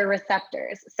other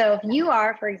receptors. So if you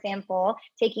are, for example,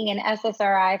 taking an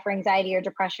SSRI for anxiety or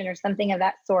depression or something of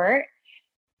that sort,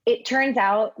 it turns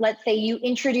out, let's say you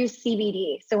introduce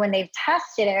CBD. So when they've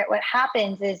tested it, what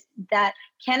happens is that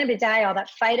cannabidiol, that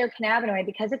phytocannabinoid,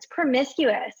 because it's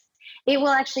promiscuous, it will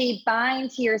actually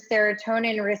bind to your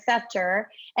serotonin receptor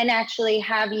and actually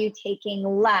have you taking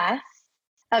less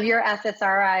of your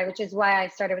SSRI, which is why I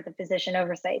started with the physician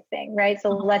oversight thing, right? So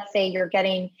let's say you're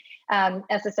getting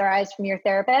SSRIs from your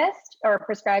therapist or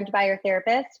prescribed by your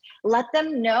therapist. Let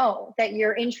them know that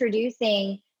you're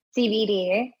introducing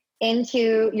CBD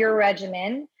into your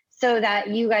regimen so that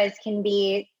you guys can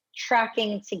be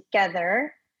tracking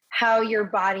together how your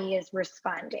body is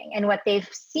responding. And what they've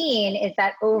seen is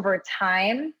that over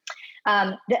time,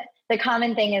 the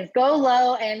common thing is go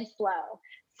low and slow.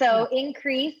 So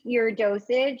increase your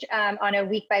dosage on a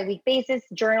week by week basis,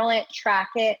 journal it, track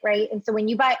it, right? And so when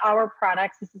you buy our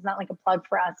products, this is not like a plug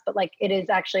for us, but like it is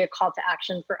actually a call to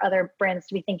action for other brands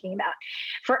to be thinking about.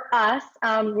 For us,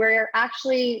 we're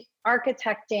actually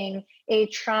architecting a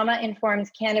trauma-informed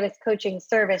cannabis coaching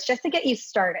service just to get you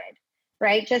started,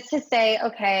 right? Just to say,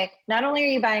 okay, not only are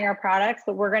you buying our products,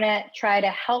 but we're going to try to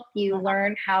help you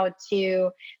learn how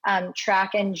to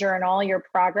track and journal your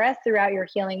progress throughout your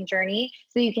healing journey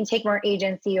so you can take more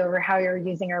agency over how you're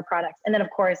using our products. And then, of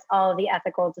course, all of the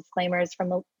ethical disclaimers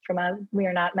from we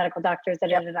are not medical doctors,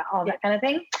 all that kind of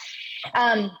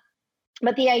thing.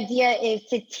 But the idea is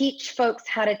to teach folks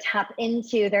how to tap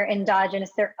into their endogenous,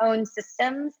 their own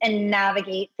systems and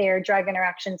navigate their drug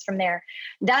interactions from there.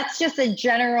 That's just a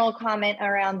general comment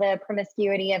around the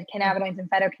promiscuity of cannabinoids and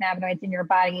phytocannabinoids in your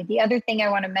body. The other thing I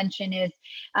want to mention is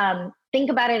think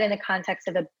about it in the context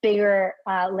of a bigger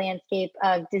landscape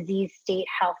of disease state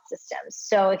health systems.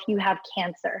 So if you have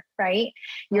cancer, right,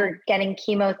 you're getting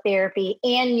chemotherapy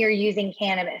and you're using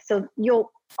cannabis. So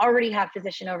you'll already have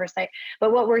physician oversight.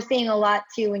 But what we're seeing a lot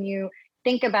too, when you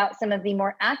think about some of the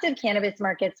more active cannabis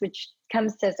markets, which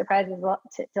comes to surprises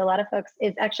to a lot of folks,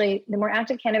 is actually the more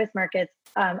active cannabis markets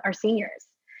are seniors.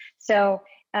 So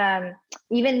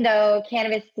even though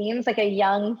cannabis seems like a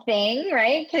young thing,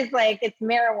 right? Because like it's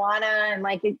marijuana and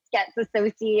like it gets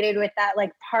associated with that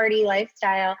like party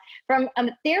lifestyle, from a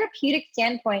therapeutic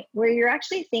standpoint, where you're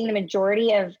actually seeing the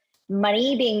majority of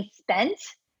money being spent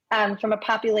from a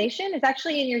population is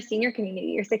actually in your senior community,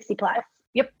 your 60 plus.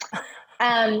 Yep.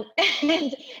 And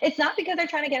it's not because they're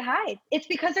trying to get high. It's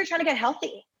because they're trying to get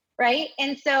healthy, right?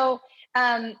 And so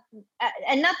and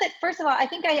not that, first of all, I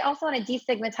think I also want to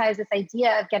destigmatize this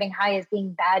idea of getting high as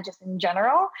being bad just in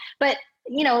general. But,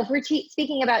 if we're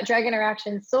speaking about drug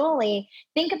interactions solely,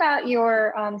 think about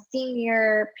your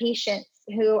senior patients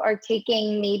who are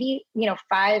taking maybe,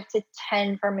 5 to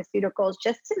 10 pharmaceuticals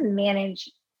just to manage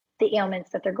the ailments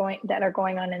that are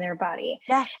going on in their body.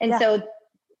 So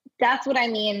that's what I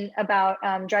mean about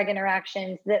drug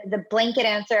interactions. The blanket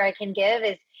answer I can give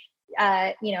is,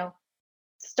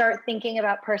 start thinking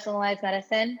about personalized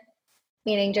medicine,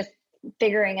 meaning just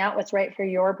figuring out what's right for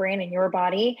your brain and your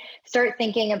body. Start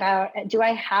thinking about, do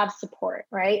I have support,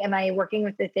 right? Am I working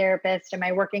with the therapist? Am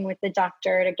I working with the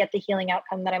doctor to get the healing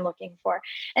outcome that I'm looking for?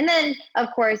 And then, of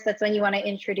course, that's when you want to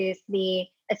introduce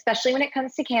especially when it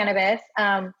comes to cannabis,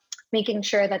 making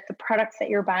sure that the products that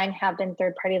you're buying have been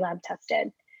third-party lab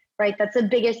tested. Right. That's the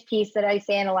biggest piece that I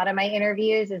say in a lot of my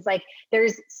interviews is like,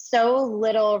 there's so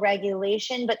little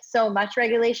regulation, but so much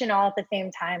regulation all at the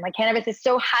same time. Like cannabis is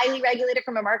so highly regulated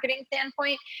from a marketing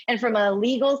standpoint and from a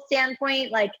legal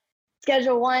standpoint, like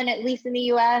Schedule I, at least in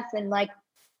the US, and like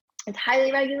it's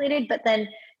highly regulated, but then,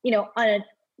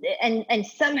 and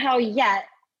somehow yet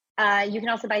you can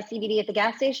also buy CBD at the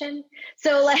gas station.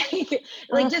 So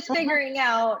like just figuring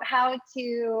out how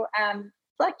to,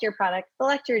 select your product,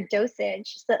 select your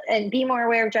dosage, and be more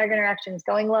aware of drug interactions,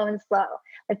 going low and slow.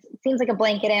 It seems like a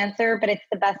blanket answer, but it's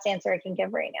the best answer I can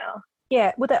give right now.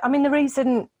 Yeah, well,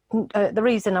 the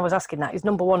reason I was asking that is,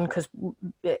 number one, because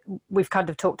we've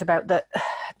kind of talked about that.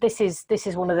 This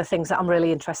is one of the things that I'm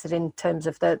really interested in terms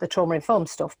of the trauma informed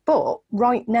stuff. But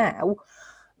right now,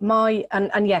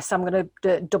 and yes, I'm going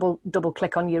to double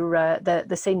click on your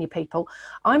the senior people.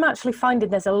 I'm actually finding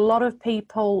there's a lot of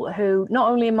people who, not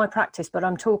only in my practice, but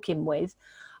I'm talking with,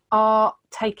 are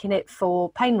taking it for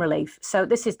pain relief. So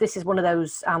this is one of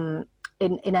those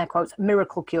in air quotes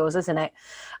miracle cures, isn't it?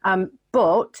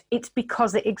 But it's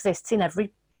because it exists in every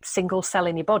single cell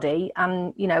in your body,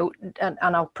 and and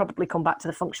I'll probably come back to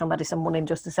the functional medicine one in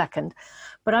just a second.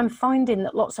 But I'm finding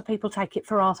that lots of people take it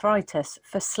for arthritis,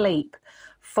 for sleep,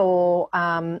 for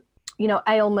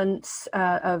ailments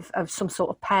of some sort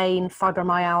of pain,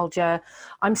 fibromyalgia.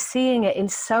 I'm seeing it in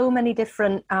so many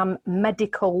different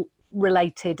medical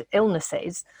related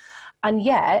illnesses, and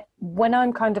yet when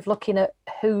I'm kind of looking at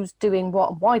who's doing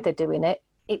what and why they're doing it,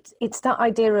 it's that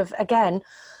idea of, again,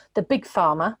 the big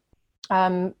pharma.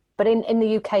 But in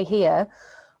the UK here,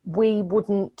 we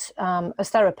wouldn't,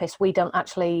 as therapists, we don't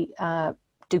actually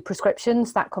do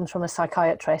prescriptions. That comes from a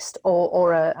psychiatrist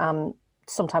or a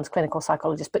sometimes clinical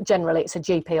psychologist, but generally it's a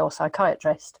GP or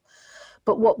psychiatrist.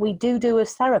 But what we do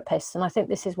as therapists, and I think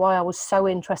this is why I was so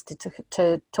interested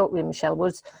to talk with Michelle,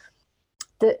 was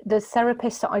the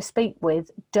therapists that I speak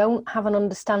with don't have an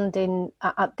understanding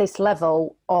at this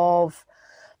level of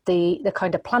the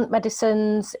kind of plant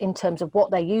medicines in terms of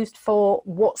what they're used for,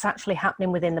 what's actually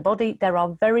happening within the body. There are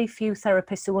very few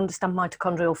therapists who understand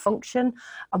mitochondrial function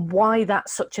and why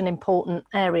that's such an important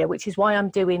area, which is why I'm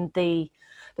doing the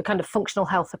kind of functional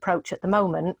health approach at the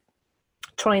moment,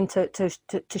 trying to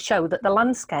show that the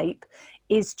landscape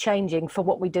is changing for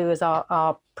what we do as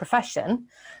our profession,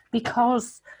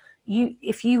 because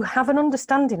if you have an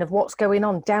understanding of what's going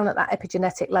on down at that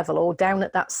epigenetic level or down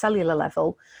at that cellular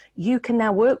level, you can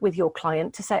now work with your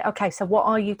client to say, okay, so what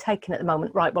are you taking at the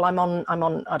moment? Right, well, I'm on,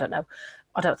 I don't know,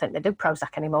 I don't think they do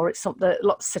Prozac anymore. It's something,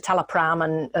 lots of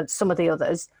citalopram and some of the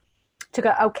others, to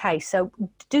go, okay, so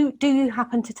do you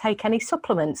happen to take any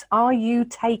supplements? Are you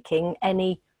taking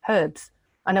any herbs?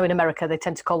 I know in America they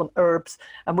tend to call them herbs,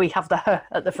 and we have the "h"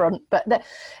 at the front. But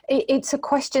it's a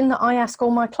question that I ask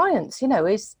all my clients.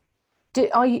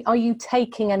 Are you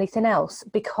taking anything else?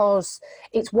 Because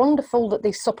it's wonderful that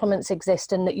these supplements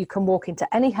exist and that you can walk into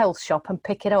any health shop and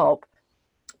pick it up.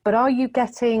 But are you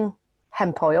getting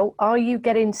hemp oil? Are you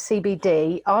getting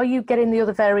CBD? Are you getting the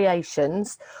other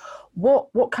variations?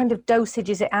 What kind of dosage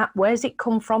is it at? Where's it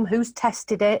come from? Who's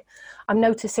tested it? I'm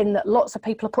noticing that lots of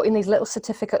people are putting these little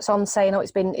certificates on saying,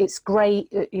 it's great,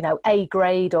 A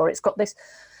grade, or it's got this.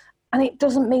 And it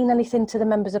doesn't mean anything to the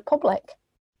members of public,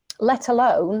 let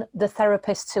alone the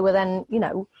therapists who are then,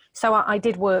 So I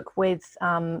did work with,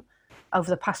 over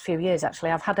the past few years,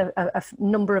 actually, I've had a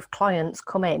number of clients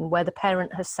come in where the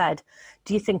parent has said,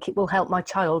 do you think it will help my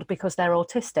child because they're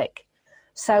autistic?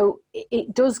 So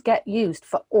it does get used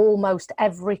for almost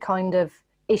every kind of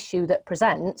issue that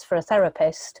presents for a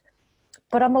therapist.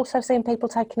 But I'm also seeing people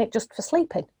taking it just for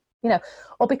sleeping,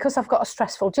 or because I've got a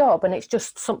stressful job and it's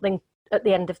just something at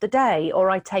the end of the day, or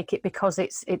I take it because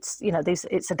it's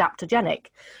adaptogenic,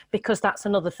 because that's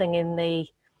another thing in the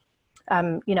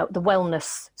the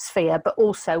wellness sphere. But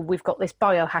also we've got this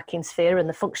biohacking sphere and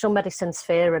the functional medicine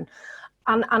sphere, and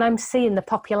And I'm seeing the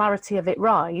popularity of it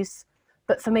rise,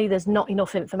 but for me, there's not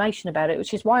enough information about it,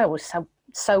 which is why I was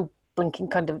so blinking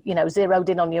kind of, zeroed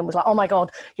in on you and was like, oh my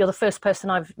God, you're the first person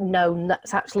I've known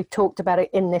that's actually talked about it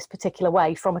in this particular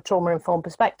way from a trauma-informed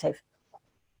perspective.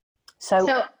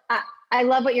 So I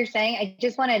love what you're saying. I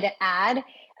just wanted to add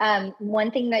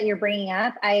one thing that you're bringing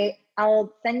up.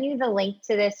 I'll send you the link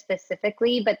to this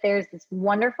specifically, but there's this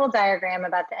wonderful diagram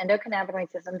about the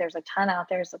endocannabinoid system. There's a ton out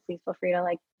there, so please feel free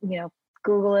to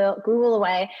Google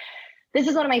away. This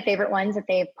is one of my favorite ones that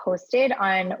they've posted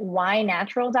on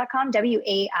wainatural.com,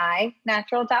 WAI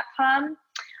natural.com.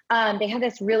 They have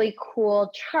this really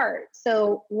cool chart.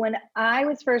 So when I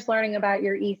was first learning about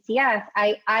your ECS,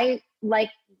 I like,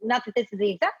 not that this is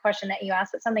the exact question that you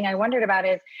asked, but something I wondered about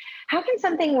is, how can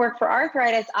something work for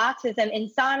arthritis, autism,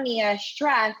 insomnia,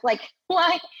 stress? Like,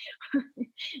 why?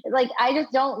 Like, I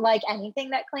just don't like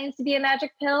anything that claims to be a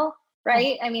magic pill,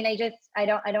 right? I mean, I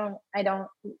don't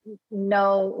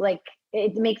know, like,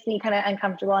 it makes me kind of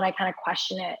uncomfortable and I kind of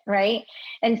question it, right?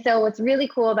 And so what's really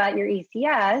cool about your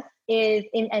ECS is,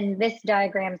 and this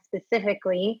diagram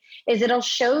specifically, is it'll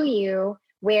show you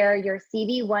where your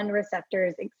CB1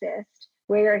 receptors exist,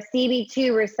 where your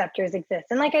CB2 receptors exist.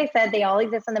 And like I said, they all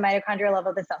exist on the mitochondrial level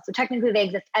of the cell. So technically they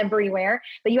exist everywhere,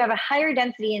 but you have a higher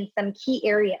density in some key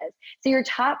areas. So your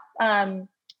top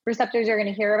receptors you're going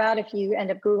to hear about if you end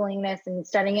up Googling this and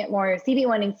studying it more,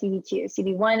 CB1 and CB2.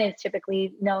 CB1 is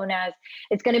typically known as,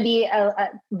 it's going to be a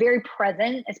very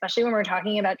present, especially when we're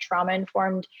talking about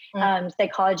trauma-informed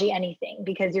psychology, anything,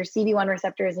 because your CB1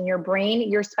 receptors in your brain,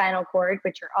 your spinal cord,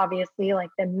 which are obviously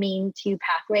like the main two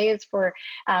pathways for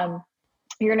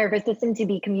your nervous system to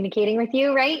be communicating with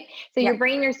you, right? So your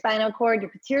brain, your spinal cord,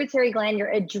 your pituitary gland, your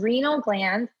adrenal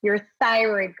gland, your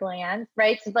thyroid gland,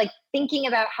 right? So like thinking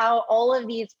about how all of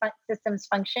these systems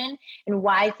function and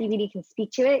why CBD can speak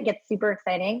to it gets super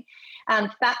exciting.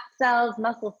 Fat cells,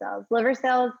 muscle cells, liver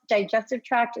cells, digestive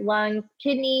tract, lungs,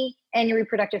 kidney, and your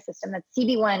reproductive system. That's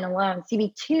CB1 alone.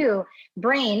 CB2,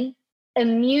 brain,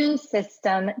 immune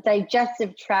system,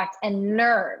 digestive tract, and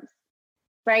nerves.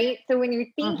 Right? So when you're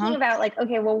thinking about like,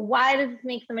 okay, well, why does this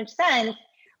make so much sense?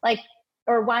 Like,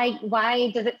 or why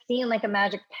does it seem like a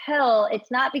magic pill?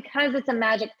 It's not because it's a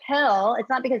magic pill. It's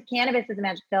not because cannabis is a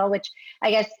magic pill, which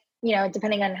I guess,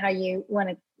 depending on how you want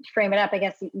to frame it up, I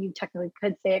guess you technically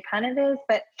could say it kind of is,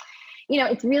 but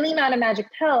it's really not a magic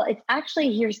pill. It's actually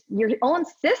your own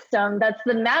system that's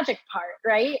the magic part,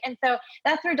 right? And so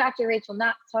that's where Dr. Rachel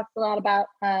Knox talks a lot about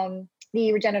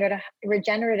the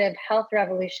regenerative health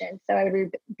revolution. So I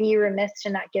would be remiss to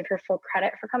not give her full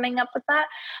credit for coming up with that.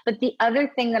 But the other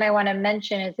thing that I want to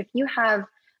mention is, if you have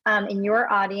in your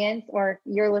audience, or if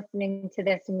you're listening to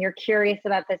this and you're curious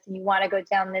about this and you want to go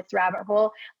down this rabbit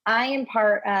hole, I am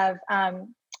part of,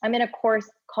 I'm in a course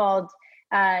called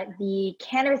the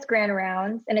Cannabis Grand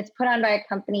Rounds, and it's put on by a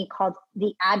company called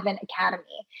the Advent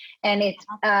Academy. And it's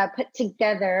put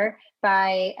together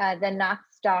by the Knox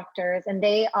doctors, and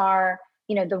they are,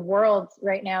 the world's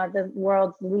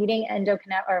leading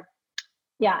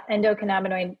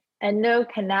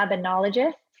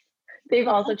endocannabinologists. They've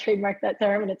also trademarked that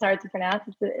term, and it's hard to pronounce.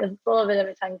 It's a little bit of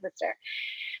a tongue twister.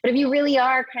 But if you really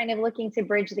are kind of looking to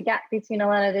bridge the gap between a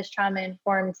lot of this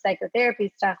trauma-informed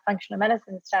psychotherapy stuff, functional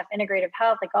medicine stuff, integrative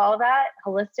health, like all that,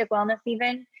 holistic wellness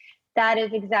even, that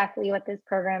is exactly what this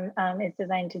program is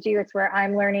designed to do. It's where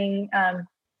I'm learning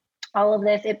all of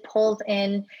this. It pulls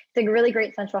in, it's a really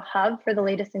great central hub for the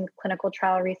latest in clinical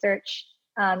trial research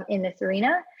in this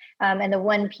arena. And the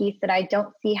one piece that I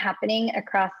don't see happening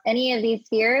across any of these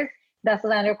spheres, Bessel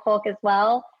van der Kolk as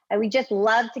well. We just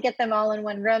love to get them all in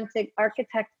one room to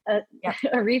architect a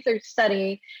research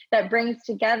study that brings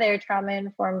together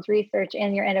trauma-informed research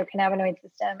and your endocannabinoid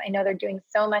system. I know they're doing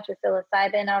so much with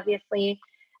psilocybin, obviously,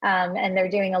 and they're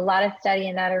doing a lot of study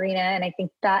in that arena. And I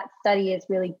think that study is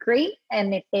really great.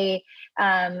 And if they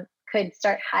could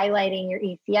start highlighting your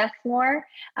ECS more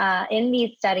in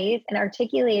these studies and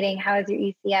articulating how is your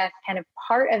ECS kind of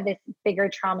part of this bigger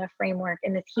trauma framework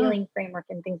and this healing framework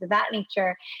and things of that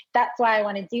nature. That's why I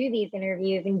want to do these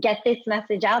interviews and get this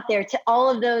message out there to all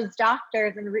of those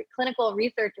doctors and clinical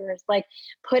researchers, like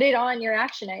put it on your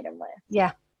action item list.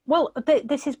 Yeah. Well,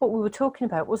 this is what we were talking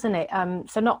about, wasn't it?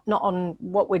 So not on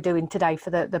what we're doing today for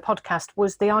the podcast,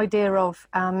 was the idea of,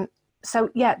 those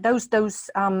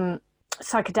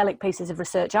psychedelic pieces of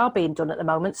research are being done at the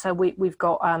moment. So we've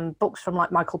got books from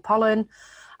like Michael Pollan.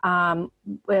 In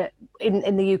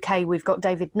the UK, we've got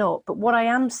David Nutt. But what I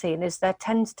am seeing is there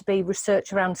tends to be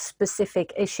research around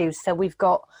specific issues. So we've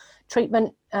got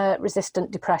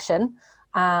treatment-resistant depression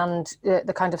and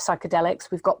the kind of psychedelics.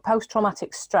 We've got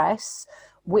post-traumatic stress,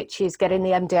 which is getting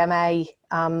the MDMA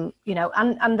and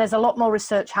there's a lot more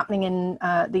research happening in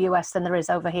the US than there is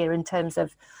over here in terms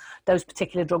of those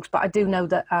particular drugs. But I do know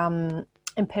that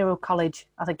Imperial College,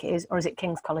 I think it is, or is it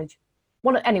King's College?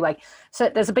 Well, anyway, so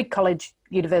there's a big college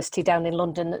university down in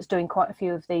London that's doing quite a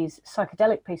few of these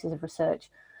psychedelic pieces of research.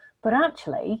 But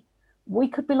actually, we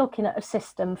could be looking at a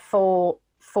system for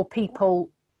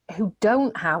people who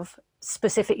don't have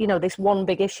specific, this one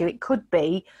big issue. It could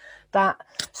be that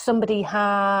somebody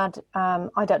had,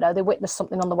 I don't know, they witnessed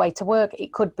something on the way to work.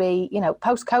 It could be,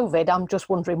 post-COVID, I'm just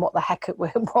wondering what the heck,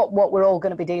 what we're all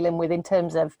going to be dealing with in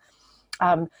terms of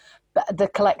the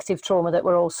collective trauma that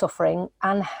we're all suffering,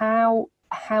 and how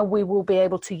we will be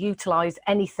able to utilize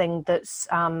anything that's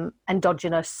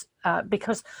endogenous,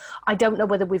 because I don't know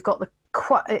whether we've got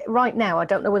right now, I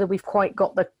don't know whether we've quite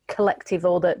got the collective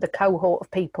or the cohort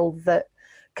of people that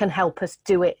can help us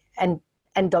do it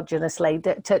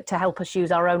endogenously, to help us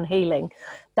use our own healing.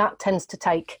 That tends to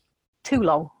take too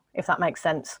long, if that makes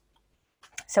sense.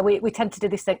 So we tend to do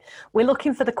this thing. We're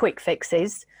looking for the quick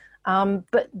fixes,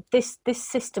 but this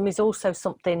system is also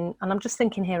something, and I'm just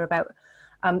thinking here about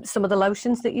some of the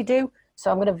lotions that you do. So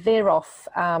I'm going to veer off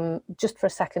just for a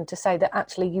second to say that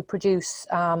actually you produce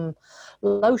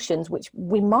lotions, which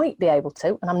we might be able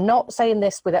to, and I'm not saying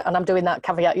this with it, and I'm doing that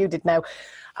caveat you did now.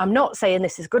 I'm not saying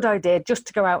this is a good idea just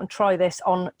to go out and try this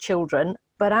on children,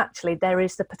 but actually there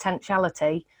is the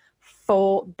potentiality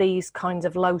for these kinds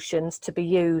of lotions to be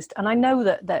used. And I know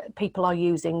that people are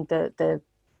using the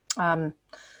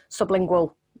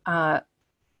sublingual,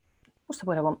 what's the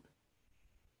word I want?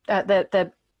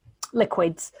 The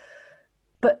liquids.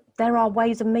 But there are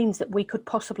ways and means that we could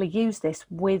possibly use this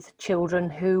with children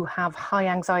who have high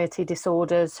anxiety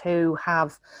disorders, who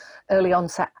have early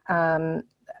onset,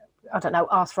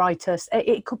 arthritis.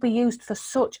 It could be used for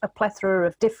such a plethora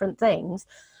of different things,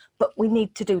 but we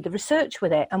need to do the research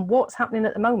with it. And what's happening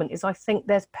at the moment is I think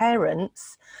there's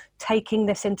parents taking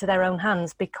this into their own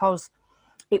hands because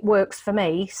it works for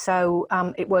me, so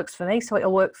it works for me, so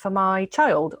it'll work for my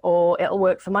child, or it'll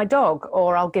work for my dog,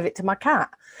 or I'll give it to my cat.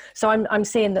 So I'm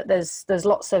seeing that there's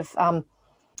lots of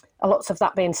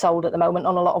that being sold at the moment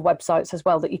on a lot of websites as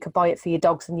well, that you could buy it for your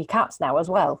dogs and your cats now as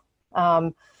well.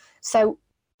 So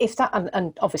if that,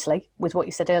 and obviously with what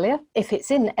you said earlier, if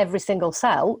it's in every single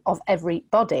cell of every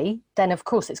body, then of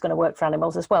course it's going to work for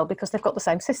animals as well, because they've got the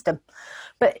same system.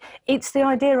 But it's the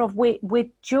idea of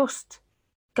we're just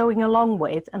going along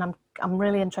with, and I'm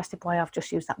really interested why I've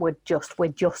just used that word just, we're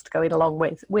just going along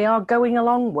with. We are going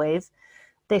along with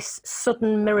this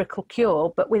sudden miracle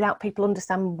cure, but without people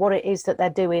understanding what it is that they're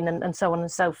doing, and so on and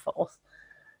so forth.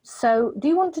 So do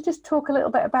you want to just talk a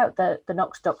little bit about the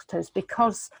Knox Doctors,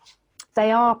 because they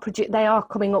are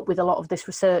coming up with a lot of this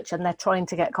research, and they're trying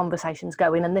to get conversations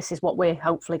going, and this is what we're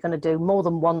hopefully going to do more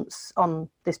than once on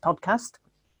this podcast,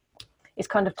 is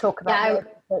kind of talk about where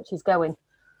the research is going.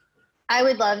 I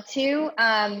would love to.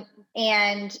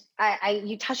 And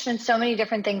you touched on so many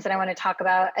different things that I want to talk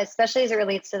about, especially as it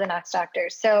relates to the Knox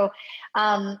Doctors. So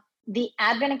the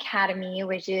Advent Academy,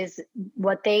 which is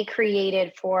what they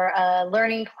created for a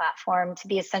learning platform to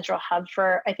be a central hub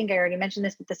for, I think I already mentioned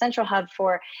this, but the central hub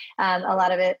for a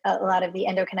lot of the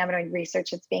endocannabinoid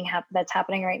research that's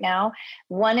happening right now.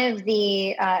 One of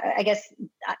the, I guess,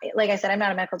 like I said, I'm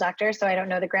not a medical doctor, so I don't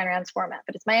know the Grand Rounds format,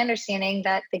 but it's my understanding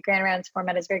that the Grand Rounds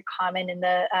format is very common in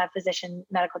the physician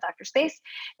medical doctor space.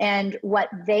 And what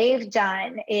they've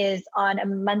done is on a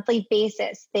monthly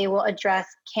basis, they will address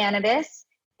cannabis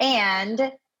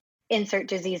and insert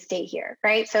disease state here,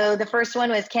 right? So the first one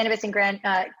was cannabis and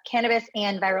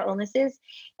viral illnesses.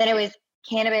 Then it was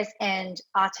cannabis and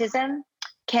autism,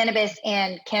 cannabis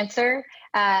and cancer,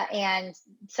 and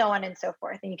so on and so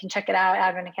forth. And you can check it out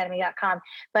at adventacademy.com.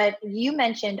 But you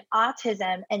mentioned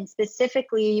autism, and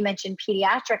specifically you mentioned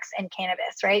pediatrics and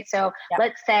cannabis, right? So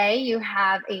Let's say you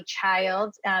have a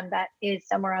child that is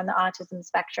somewhere on the autism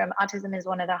spectrum. Autism is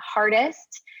one of the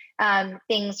hardest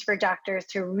things for doctors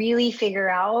to really figure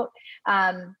out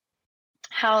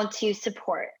how to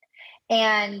support.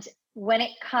 And when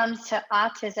it comes to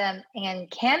autism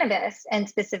and cannabis, and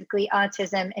specifically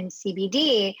autism and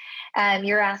CBD,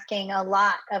 you're asking a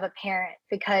lot of a parent,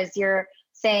 because you're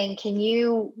saying, can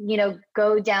you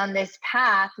go down this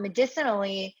path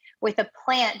medicinally with a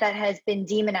plant that has been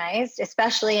demonized,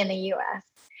 especially in the US?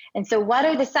 And so what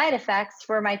are the side effects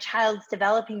for my child's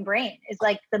developing brain is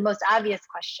like the most obvious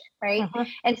question, right? Mm-hmm.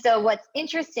 And so what's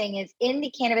interesting is in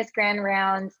the Cannabis Grand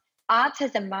Rounds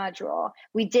autism module,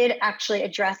 we did actually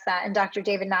address that. And Dr.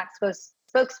 David Knox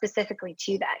spoke specifically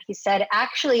to that. He said,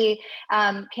 actually,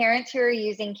 parents who are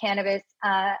using cannabis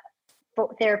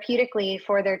therapeutically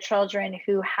for their children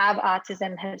who have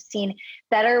autism have seen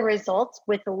better results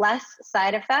with less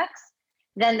side effects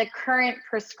than the current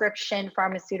prescription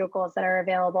pharmaceuticals that are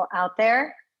available out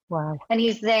there. Wow. And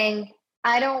he's saying,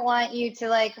 I don't want you to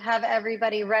like have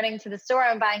everybody running to the store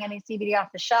and buying any CBD off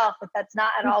the shelf, but that's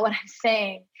not at all what I'm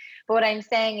saying. But what I'm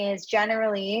saying is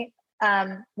generally,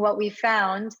 what we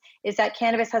found is that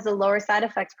cannabis has a lower side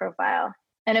effects profile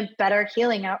and a better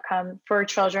healing outcome for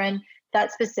children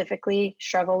that specifically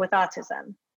struggle with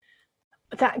autism.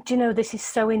 This is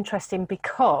so interesting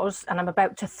because, and I'm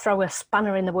about to throw a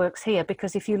spanner in the works here,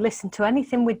 because if you listen to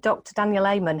anything with Dr. Daniel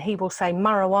Amen, he will say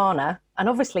marijuana, and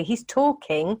obviously he's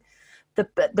talking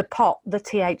the pot, the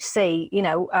THC,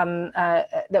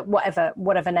 that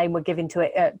whatever name we're giving to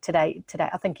it today.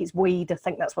 I think it's weed. I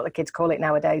think that's what the kids call it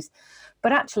nowadays.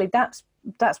 But actually, that's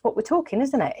what we're talking,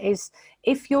 isn't it? Is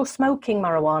if you're smoking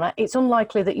marijuana, it's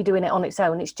unlikely that you're doing it on its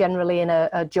own. It's generally in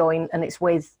a joint, and it's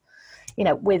with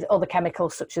other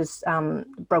chemicals such as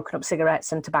broken up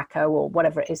cigarettes and tobacco or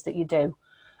whatever it is that you do.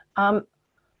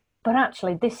 But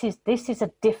actually, this is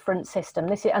a different system.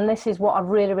 This is what I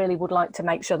really, really would like to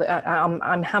make sure that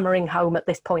I'm hammering home at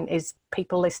this point is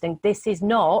people listening. This is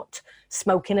not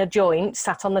smoking a joint,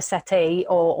 sat on the settee,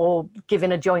 or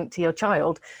giving a joint to your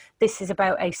child. This is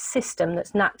about a system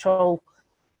that's natural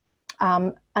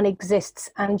and exists,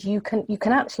 and you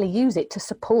can actually use it to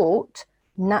support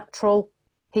natural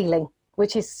healing,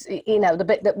 which is the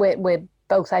bit that we're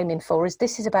both aiming for. Is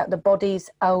this is about the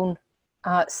body's own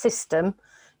system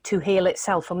to heal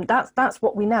itself. And that's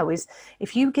what we know is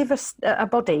if you give a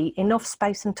body enough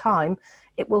space and time,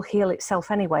 it will heal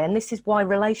itself anyway. And this is why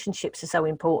relationships are so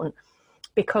important,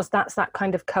 because that's that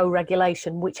kind of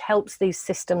co-regulation which helps these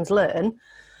systems learn.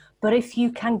 But if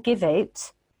you can give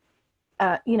it,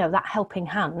 that helping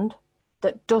hand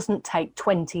that doesn't take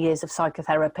 20 years of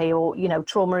psychotherapy or,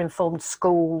 trauma-informed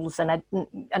schools and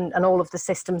all of the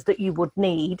systems that you would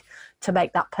need to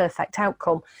make that perfect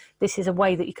outcome. This is a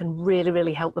way that you can really,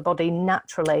 really help the body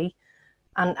naturally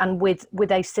and with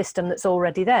a system that's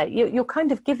already there. You're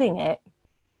kind of giving it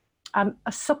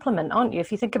a supplement, aren't you?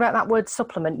 If you think about that word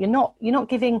supplement, you're not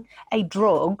giving a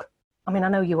drug. I mean, I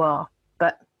know you are,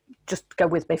 but just go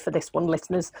with me for this one,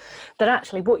 listeners, that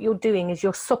actually what you're doing is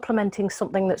you're supplementing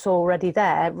something that's already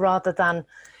there rather than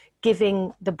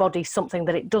giving the body something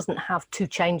that it doesn't have to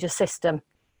change a system,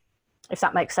 if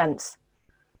that makes sense.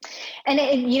 And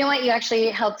you know what? You actually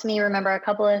helped me remember a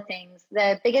couple of things.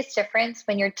 The biggest difference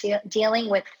when you're dealing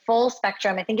with full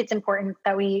spectrum, I think it's important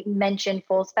that we mention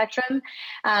full spectrum.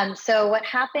 So what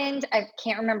happened, I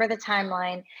can't remember the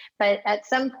timeline, but at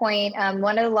some point,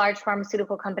 one of the large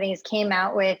pharmaceutical companies came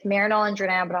out with Marinol and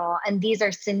Dronabinol, and these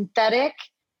are synthetic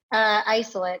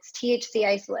isolates, THC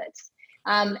isolates,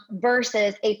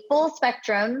 versus a full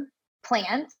spectrum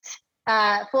plant,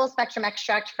 full spectrum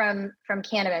extract from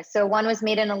cannabis. So one was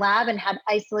made in a lab and had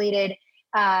isolated,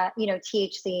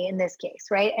 THC in this case,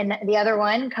 right? And the other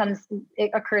one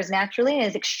occurs naturally and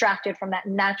is extracted from that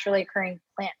naturally occurring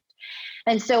plant.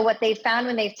 And so what they found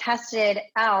when they've tested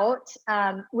out,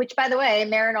 which by the way,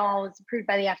 Marinol was approved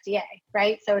by the FDA,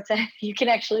 right? So you can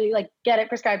actually get it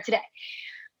prescribed today.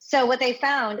 So what they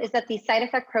found is that the side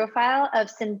effect profile of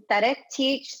synthetic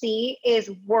THC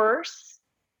is worse,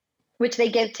 which they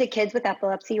give to kids with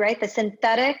epilepsy, right? The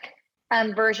synthetic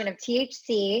version of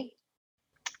THC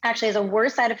actually has a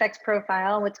worse side effects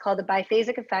profile, what's called the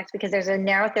biphasic effect, because there's a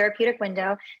narrow therapeutic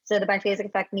window. So the biphasic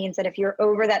effect means that if you're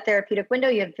over that therapeutic window,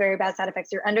 you have very bad side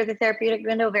effects. You're under the therapeutic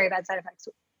window, very bad side effects.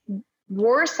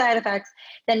 Worse side effects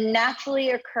than naturally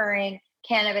occurring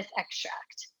cannabis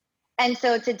extract. And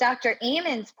so to Dr.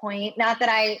 Amen's point, not that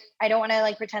I don't want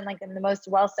to pretend like I'm the most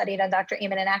well-studied on Dr.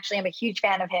 Amen, and actually I'm a huge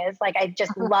fan of his. I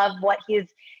just love what he's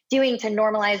doing to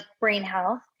normalize brain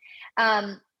health.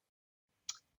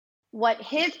 What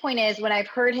his point is, when I've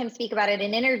heard him speak about it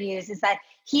in interviews, is that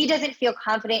he doesn't feel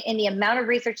confident in the amount of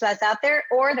research that's out there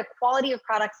or the quality of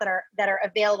products that are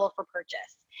available for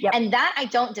purchase. Yep. And that I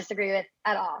don't disagree with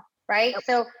at all. Right. Yep.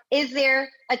 So is there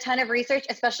a ton of research,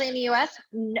 especially in the US?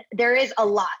 There is a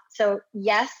lot. So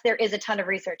yes, there is a ton of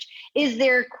research. Is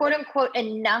there quote unquote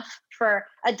enough for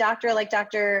a doctor like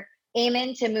Dr.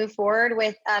 Amen to move forward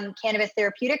with cannabis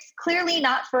therapeutics? Clearly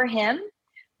not for him,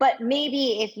 but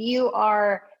maybe if you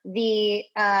are the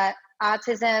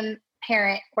autism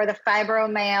parent or the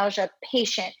fibromyalgia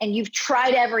patient and you've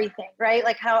tried everything, right?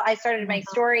 Like how I started my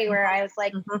story where I was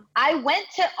like, I went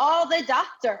to all the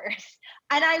doctors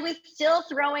and I was still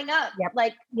throwing up. Yep.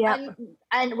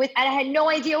 And I had no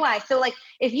idea why. So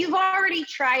if you've already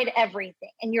tried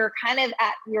everything and you're kind of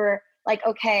at your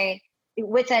okay,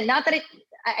 not that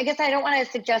I guess I don't want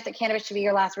to suggest that cannabis should be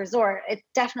your last resort. It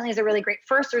definitely is a really great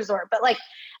first resort, but like,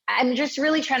 I'm just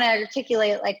really trying to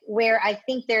articulate like where I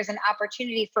think there's an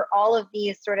opportunity for all of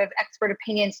these sort of expert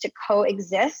opinions to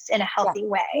coexist in a healthy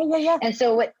way. Yeah. And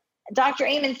so what Dr.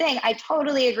 Amen's saying, I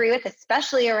totally agree with,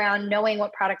 especially around knowing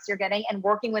what products you're getting and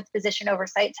working with physician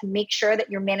oversight to make sure that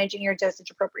you're managing your dosage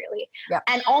appropriately. Yeah.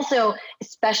 And also,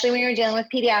 especially when you're dealing with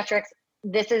pediatrics,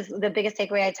 this is the biggest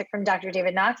takeaway I took from Dr.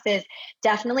 David Knox is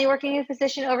definitely working with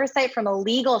physician oversight from a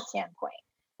legal standpoint,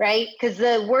 right? Because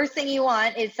the worst thing you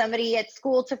want is somebody at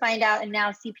school to find out, and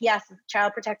now CPS,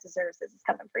 Child Protective Services, is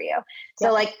coming for you.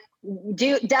 So like,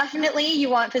 definitely you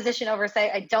want physician oversight.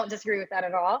 I don't disagree with that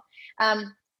at all.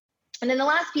 And then the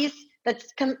last piece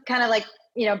that's kind of like,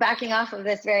 backing off of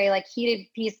this very like heated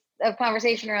piece of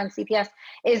conversation around CPS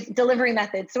is delivery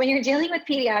methods. So when you're dealing with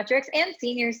pediatrics and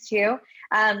seniors too,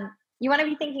 you want to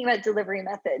be thinking about delivery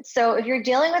methods. So if you're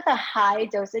dealing with a high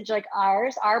dosage like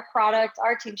ours, our product,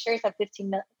 our tinctures have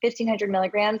 1,500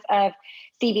 milligrams of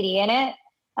CBD in it.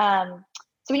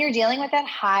 So when you're dealing with that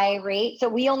high rate, so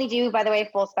we only do, by the way,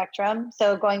 full spectrum.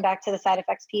 So going back to the side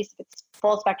effects piece, if it's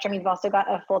full spectrum, you've also got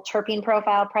a full terpene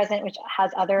profile present, which has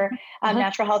other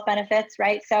natural health benefits,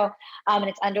 right? So, and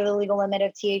it's under the legal limit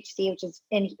of THC, which is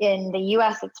in the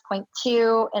US, it's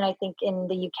 0.2. And I think in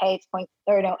the UK,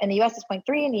 in the US it's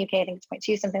 0.3. In the UK, I think it's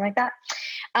 0.2, something like that.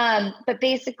 But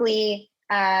basically,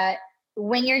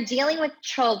 when you're dealing with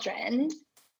children,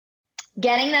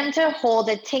 getting them to hold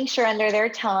a tincture under their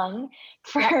tongue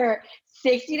for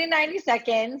 60 to 90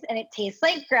 seconds and it tastes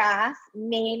like grass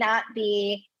may not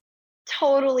be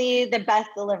totally the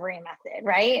best delivery method,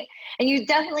 right? And you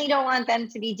definitely don't want them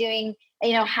to be doing,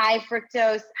 high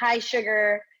fructose, high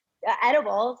sugar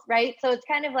edibles, right? So it's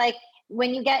kind of like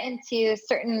when you get into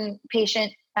certain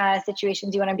patient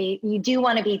situations, you do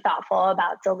want to be thoughtful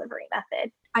about delivery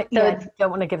method. You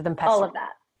don't want to give them pesticides. All of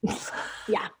that.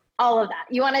 Yeah. All of that.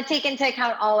 You want to take into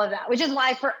account all of that, which is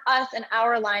why for us in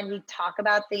our line, we talk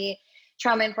about the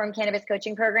trauma-informed cannabis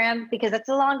coaching program because it's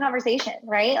a long conversation,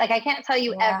 right? Like I can't tell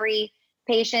you every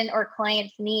patient or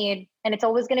client's need, and it's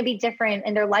always going to be different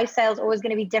and their lifestyle is always going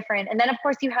to be different. And then of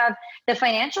course you have the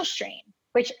financial strain,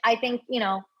 which I think,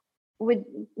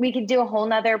 we could do a whole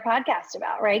nother podcast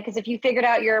about, right? Because if you figured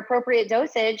out your appropriate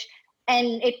dosage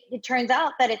and it turns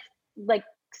out that it's like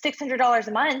 $600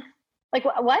 a month, like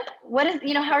what is,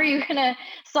 how are you going to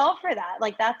solve for that?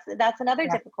 Like that's another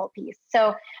difficult piece.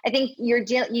 So I think you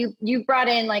brought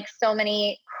in like so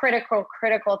many critical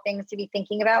things to be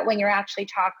thinking about when you're actually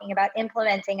talking about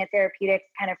implementing a therapeutic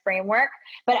kind of framework.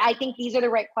 But I think these are the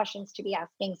right questions to be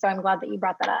asking. So I'm glad that you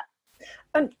brought that up.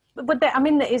 But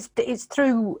it's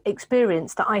through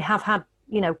experience that I have had,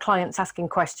 clients asking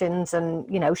questions and,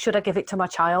 should I give it to my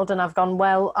child? And I've gone,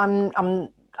 well, I'm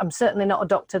certainly not a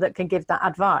doctor that can give that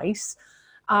advice.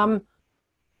 But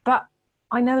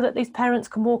I know that these parents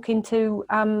can walk into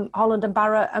Holland &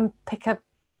 Barrett and pick a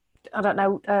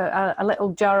little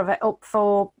jar of it up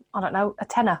for, a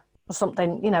tenner or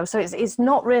something, so it's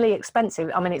not really expensive.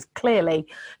 I mean, it's clearly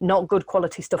not good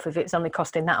quality stuff if it's only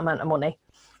costing that amount of money.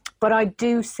 But I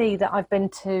do see that I've been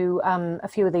to a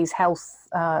few of these health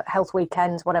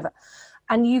weekends, whatever,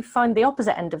 and you find the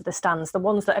opposite end of the stands, the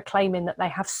ones that are claiming that they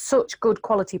have such good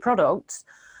quality products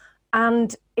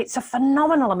and it's a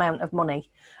phenomenal amount of money.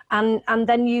 And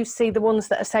then you see the ones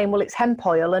that are saying, well, it's hemp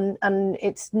oil and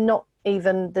it's not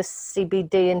even the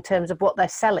CBD in terms of what they're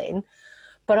selling.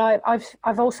 But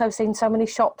I've also seen so many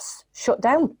shops shut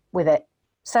down with it.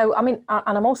 So, I mean,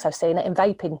 and I'm also seeing it in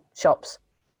vaping shops.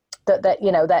 That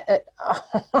and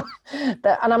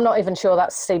I'm not even sure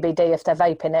that's CBD if they're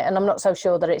vaping it, and I'm not so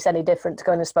sure that it's any different to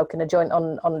going and smoking a joint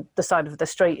on the side of the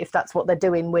street if that's what they're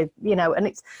doing with,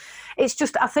 and it's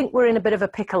just, I think we're in a bit of a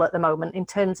pickle at the moment in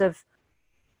terms of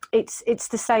it's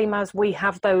the same as we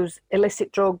have those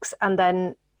illicit drugs and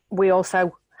then we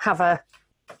also have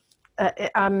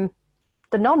the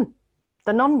non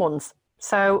ones.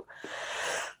 So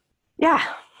yeah,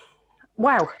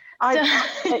 wow. I've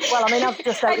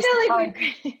just I feel like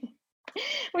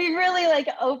we've really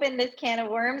opened this can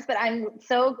of worms, but I'm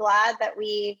so glad that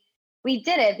we did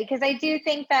it because I do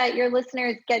think that your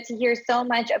listeners get to hear so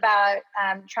much about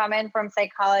trauma-informed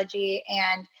psychology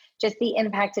and just the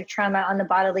impact of trauma on the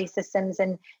bodily systems.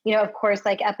 And, of course,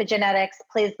 epigenetics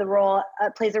plays a role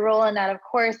in that, of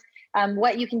course.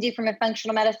 What you can do from a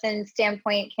functional medicine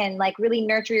standpoint can really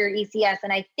nurture your ECS.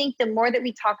 And I think the more that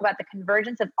we talk about the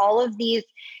convergence of all of these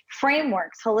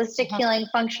frameworks, holistic healing,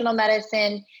 functional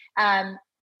medicine,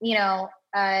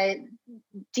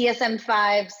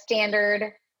 DSM-5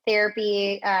 standard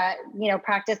therapy,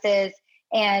 practices,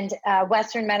 and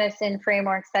Western medicine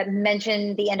frameworks that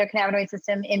mention the endocannabinoid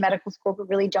system in medical school, but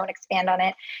really don't expand on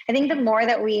it. I think the more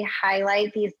that we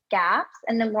highlight these gaps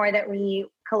and the more that we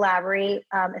collaborate,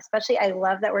 especially I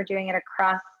love that we're doing it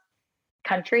across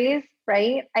countries,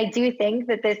 right? I do think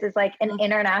that this is like an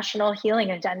international healing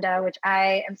agenda, which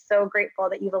I am so grateful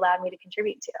that you've allowed me to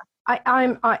contribute to.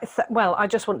 I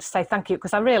just want to say thank you,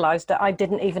 because I realised that I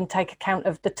didn't even take account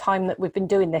of the time that we've been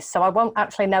doing this. So I won't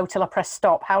actually know till I press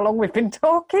stop how long we've been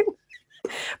talking.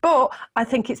 But I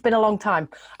think it's been a long time.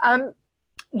 I've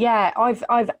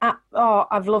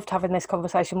loved having this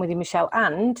conversation with you, Michelle,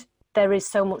 and there is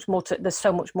so much more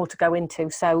to go into.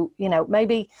 So,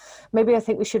 maybe I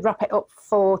think we should wrap it up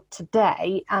for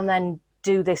today and then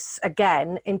do this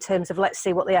again in terms of, let's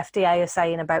see what the FDA are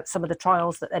saying about some of the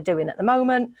trials that they're doing at the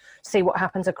moment, see what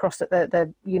happens across at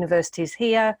the universities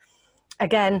here.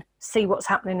 Again, see what's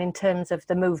happening in terms of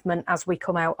the movement as we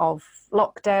come out of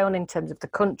lockdown, in terms of the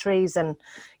countries and,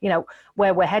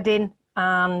 where we're heading.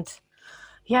 And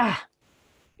yeah,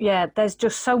 there's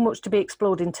just so much to be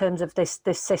explored in terms of this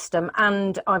system,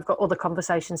 and I've got other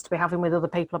conversations to be having with other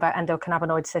people about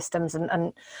endocannabinoid systems,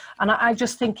 and I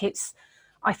just think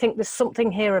I think there's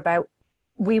something here about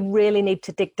we really need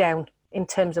to dig down in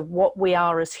terms of what we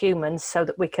are as humans, so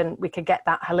that we can get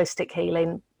that holistic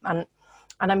healing, and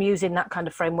I'm using that kind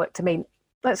of framework to mean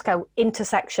let's go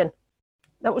intersection.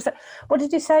 That was it. What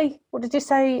did you say?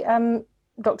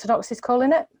 Dr. Knox is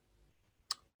calling it.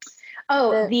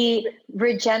 Oh, the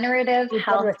regenerative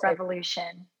health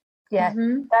revolution. Yeah,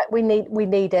 that we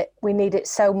need it. We need it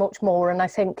so much more, and I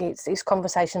think it's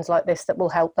conversations like this that will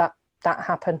help that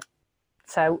happen.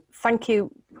 So thank you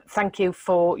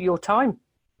for your time.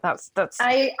 That's.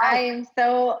 I am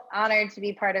so honored to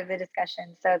be part of the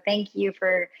discussion. So thank you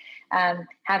for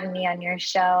having me on your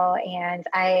show, and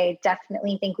I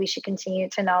definitely think we should continue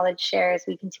to knowledge share as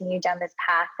we continue down this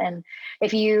path. And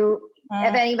if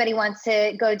anybody wants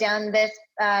to go down this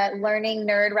learning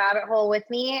nerd rabbit hole with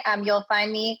me, you'll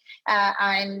find me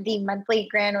on the monthly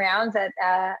grand rounds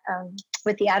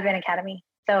with the Advent Academy.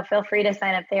 So feel free to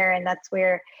sign up there, and that's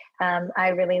where I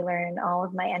really learn all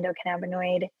of my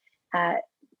endocannabinoid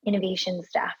innovation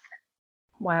stuff.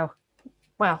 Wow.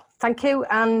 Well, thank you.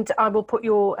 And I will put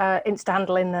your Insta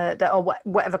handle in or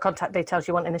whatever contact details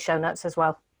you want in the show notes as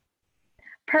well.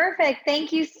 Perfect.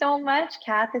 Thank you so much,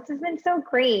 Kath. This has been so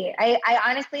great. I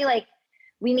honestly,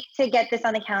 we need to get this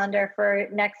on the calendar for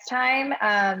next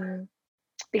time,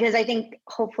 because I think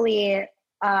hopefully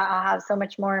I'll have so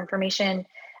much more information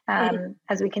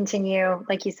as we continue,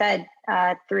 like you said,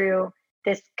 through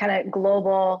this kind of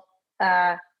global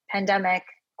pandemic,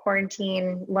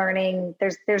 quarantine, learning.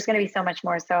 There's going to be so much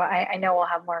more. So I know we'll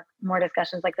have more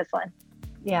discussions like this one.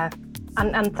 Yeah.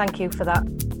 And thank you for that.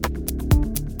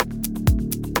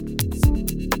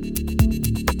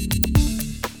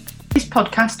 This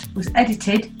podcast was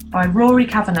edited by Rory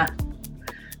Kavanagh,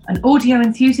 an audio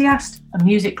enthusiast and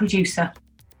music producer.